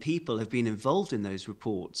how many people have been involved in those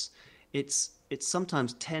reports. It's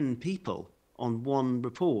sometimes 10 people on one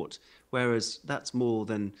report, whereas that's more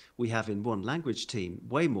than we have in one language team,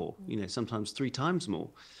 way more, you know, sometimes 3 times more.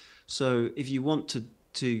 So if you want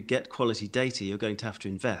to get quality data, you're going to have to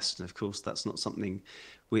invest. And of course, that's not something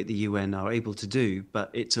we at the UN are able to do, but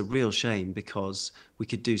it's a real shame because we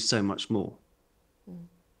could do so much more.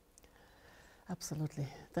 Absolutely.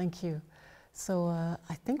 Thank you. So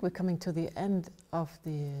I think we're coming to the end of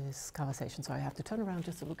this conversation. So I have to turn around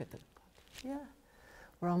just to look at the, yeah.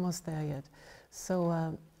 We're almost there yet.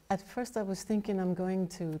 So at first I was thinking I'm going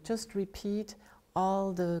to just repeat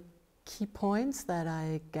all the key points that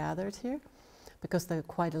I gathered here, because there are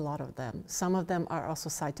quite a lot of them. Some of them are also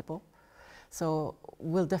citable. So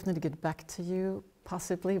we'll definitely get back to you,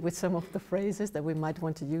 possibly with some of the phrases that we might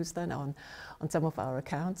want to use then on some of our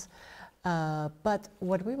accounts. But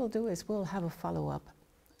what we will do is we'll have a follow-up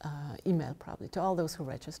email probably to all those who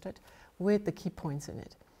registered with the key points in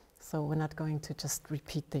it. So we're not going to just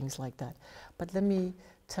repeat things like that. But let me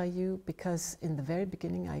tell you, because in the very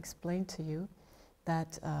beginning I explained to you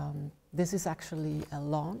that this is actually a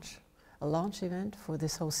launch event for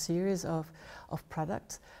this whole series of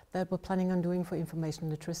products that we're planning on doing for information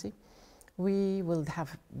literacy. We will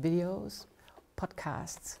have videos,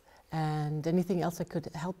 podcasts, and anything else that could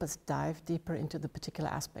help us dive deeper into the particular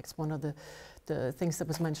aspects. One of the things that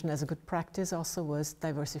was mentioned as a good practice also was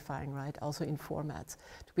diversifying, right? Also in formats,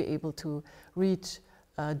 to be able to reach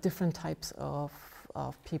different types of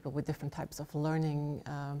people with different types of learning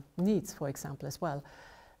needs, for example, as well.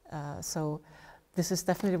 So this is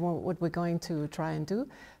definitely what we're going to try and do.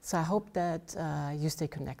 So I hope that you stay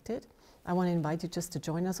connected. I want to invite you just to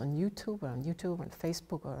join us on YouTube, or on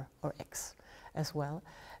Facebook, or X as well.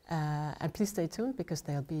 And please stay tuned, because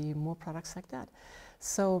there'll be more products like that.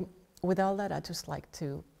 So with all that, I'd just like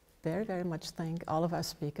to very, very much thank all of our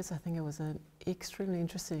speakers. I think it was an extremely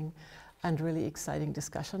interesting and really exciting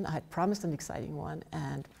discussion. I had promised an exciting one,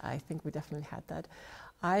 and I think we definitely had that.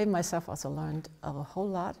 I myself also learned a whole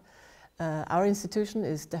lot. Our institution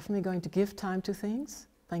is definitely going to give time to things.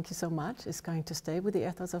 Thank you so much. It's going to stay with the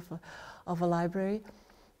ethos of a library,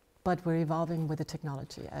 but we're evolving with the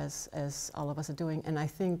technology as all of us are doing. And I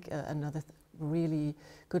think another really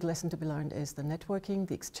good lesson to be learned is the networking,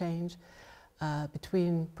 the exchange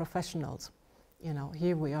between professionals. You know,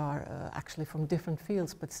 here we are actually from different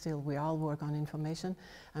fields, but still we all work on information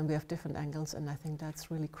and we have different angles, and I think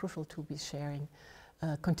that's really crucial to be sharing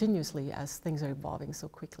continuously as things are evolving so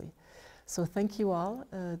quickly. So thank you all,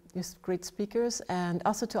 you're great speakers, and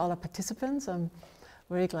also to all our participants. I'm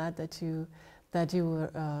very glad that you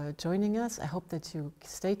were joining us. I hope that you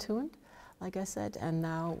stay tuned, like I said. And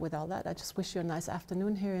now with all that, I just wish you a nice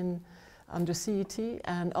afternoon here under CET,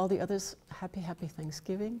 and all the others happy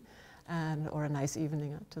Thanksgiving, or a nice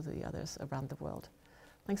evening to the others around the world.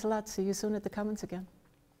 Thanks a lot. See you soon at the Commons again.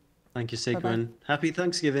 Thank you, Sigrun. Happy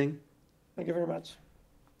Thanksgiving. Thank you very much.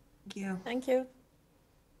 Thank you. Thank you.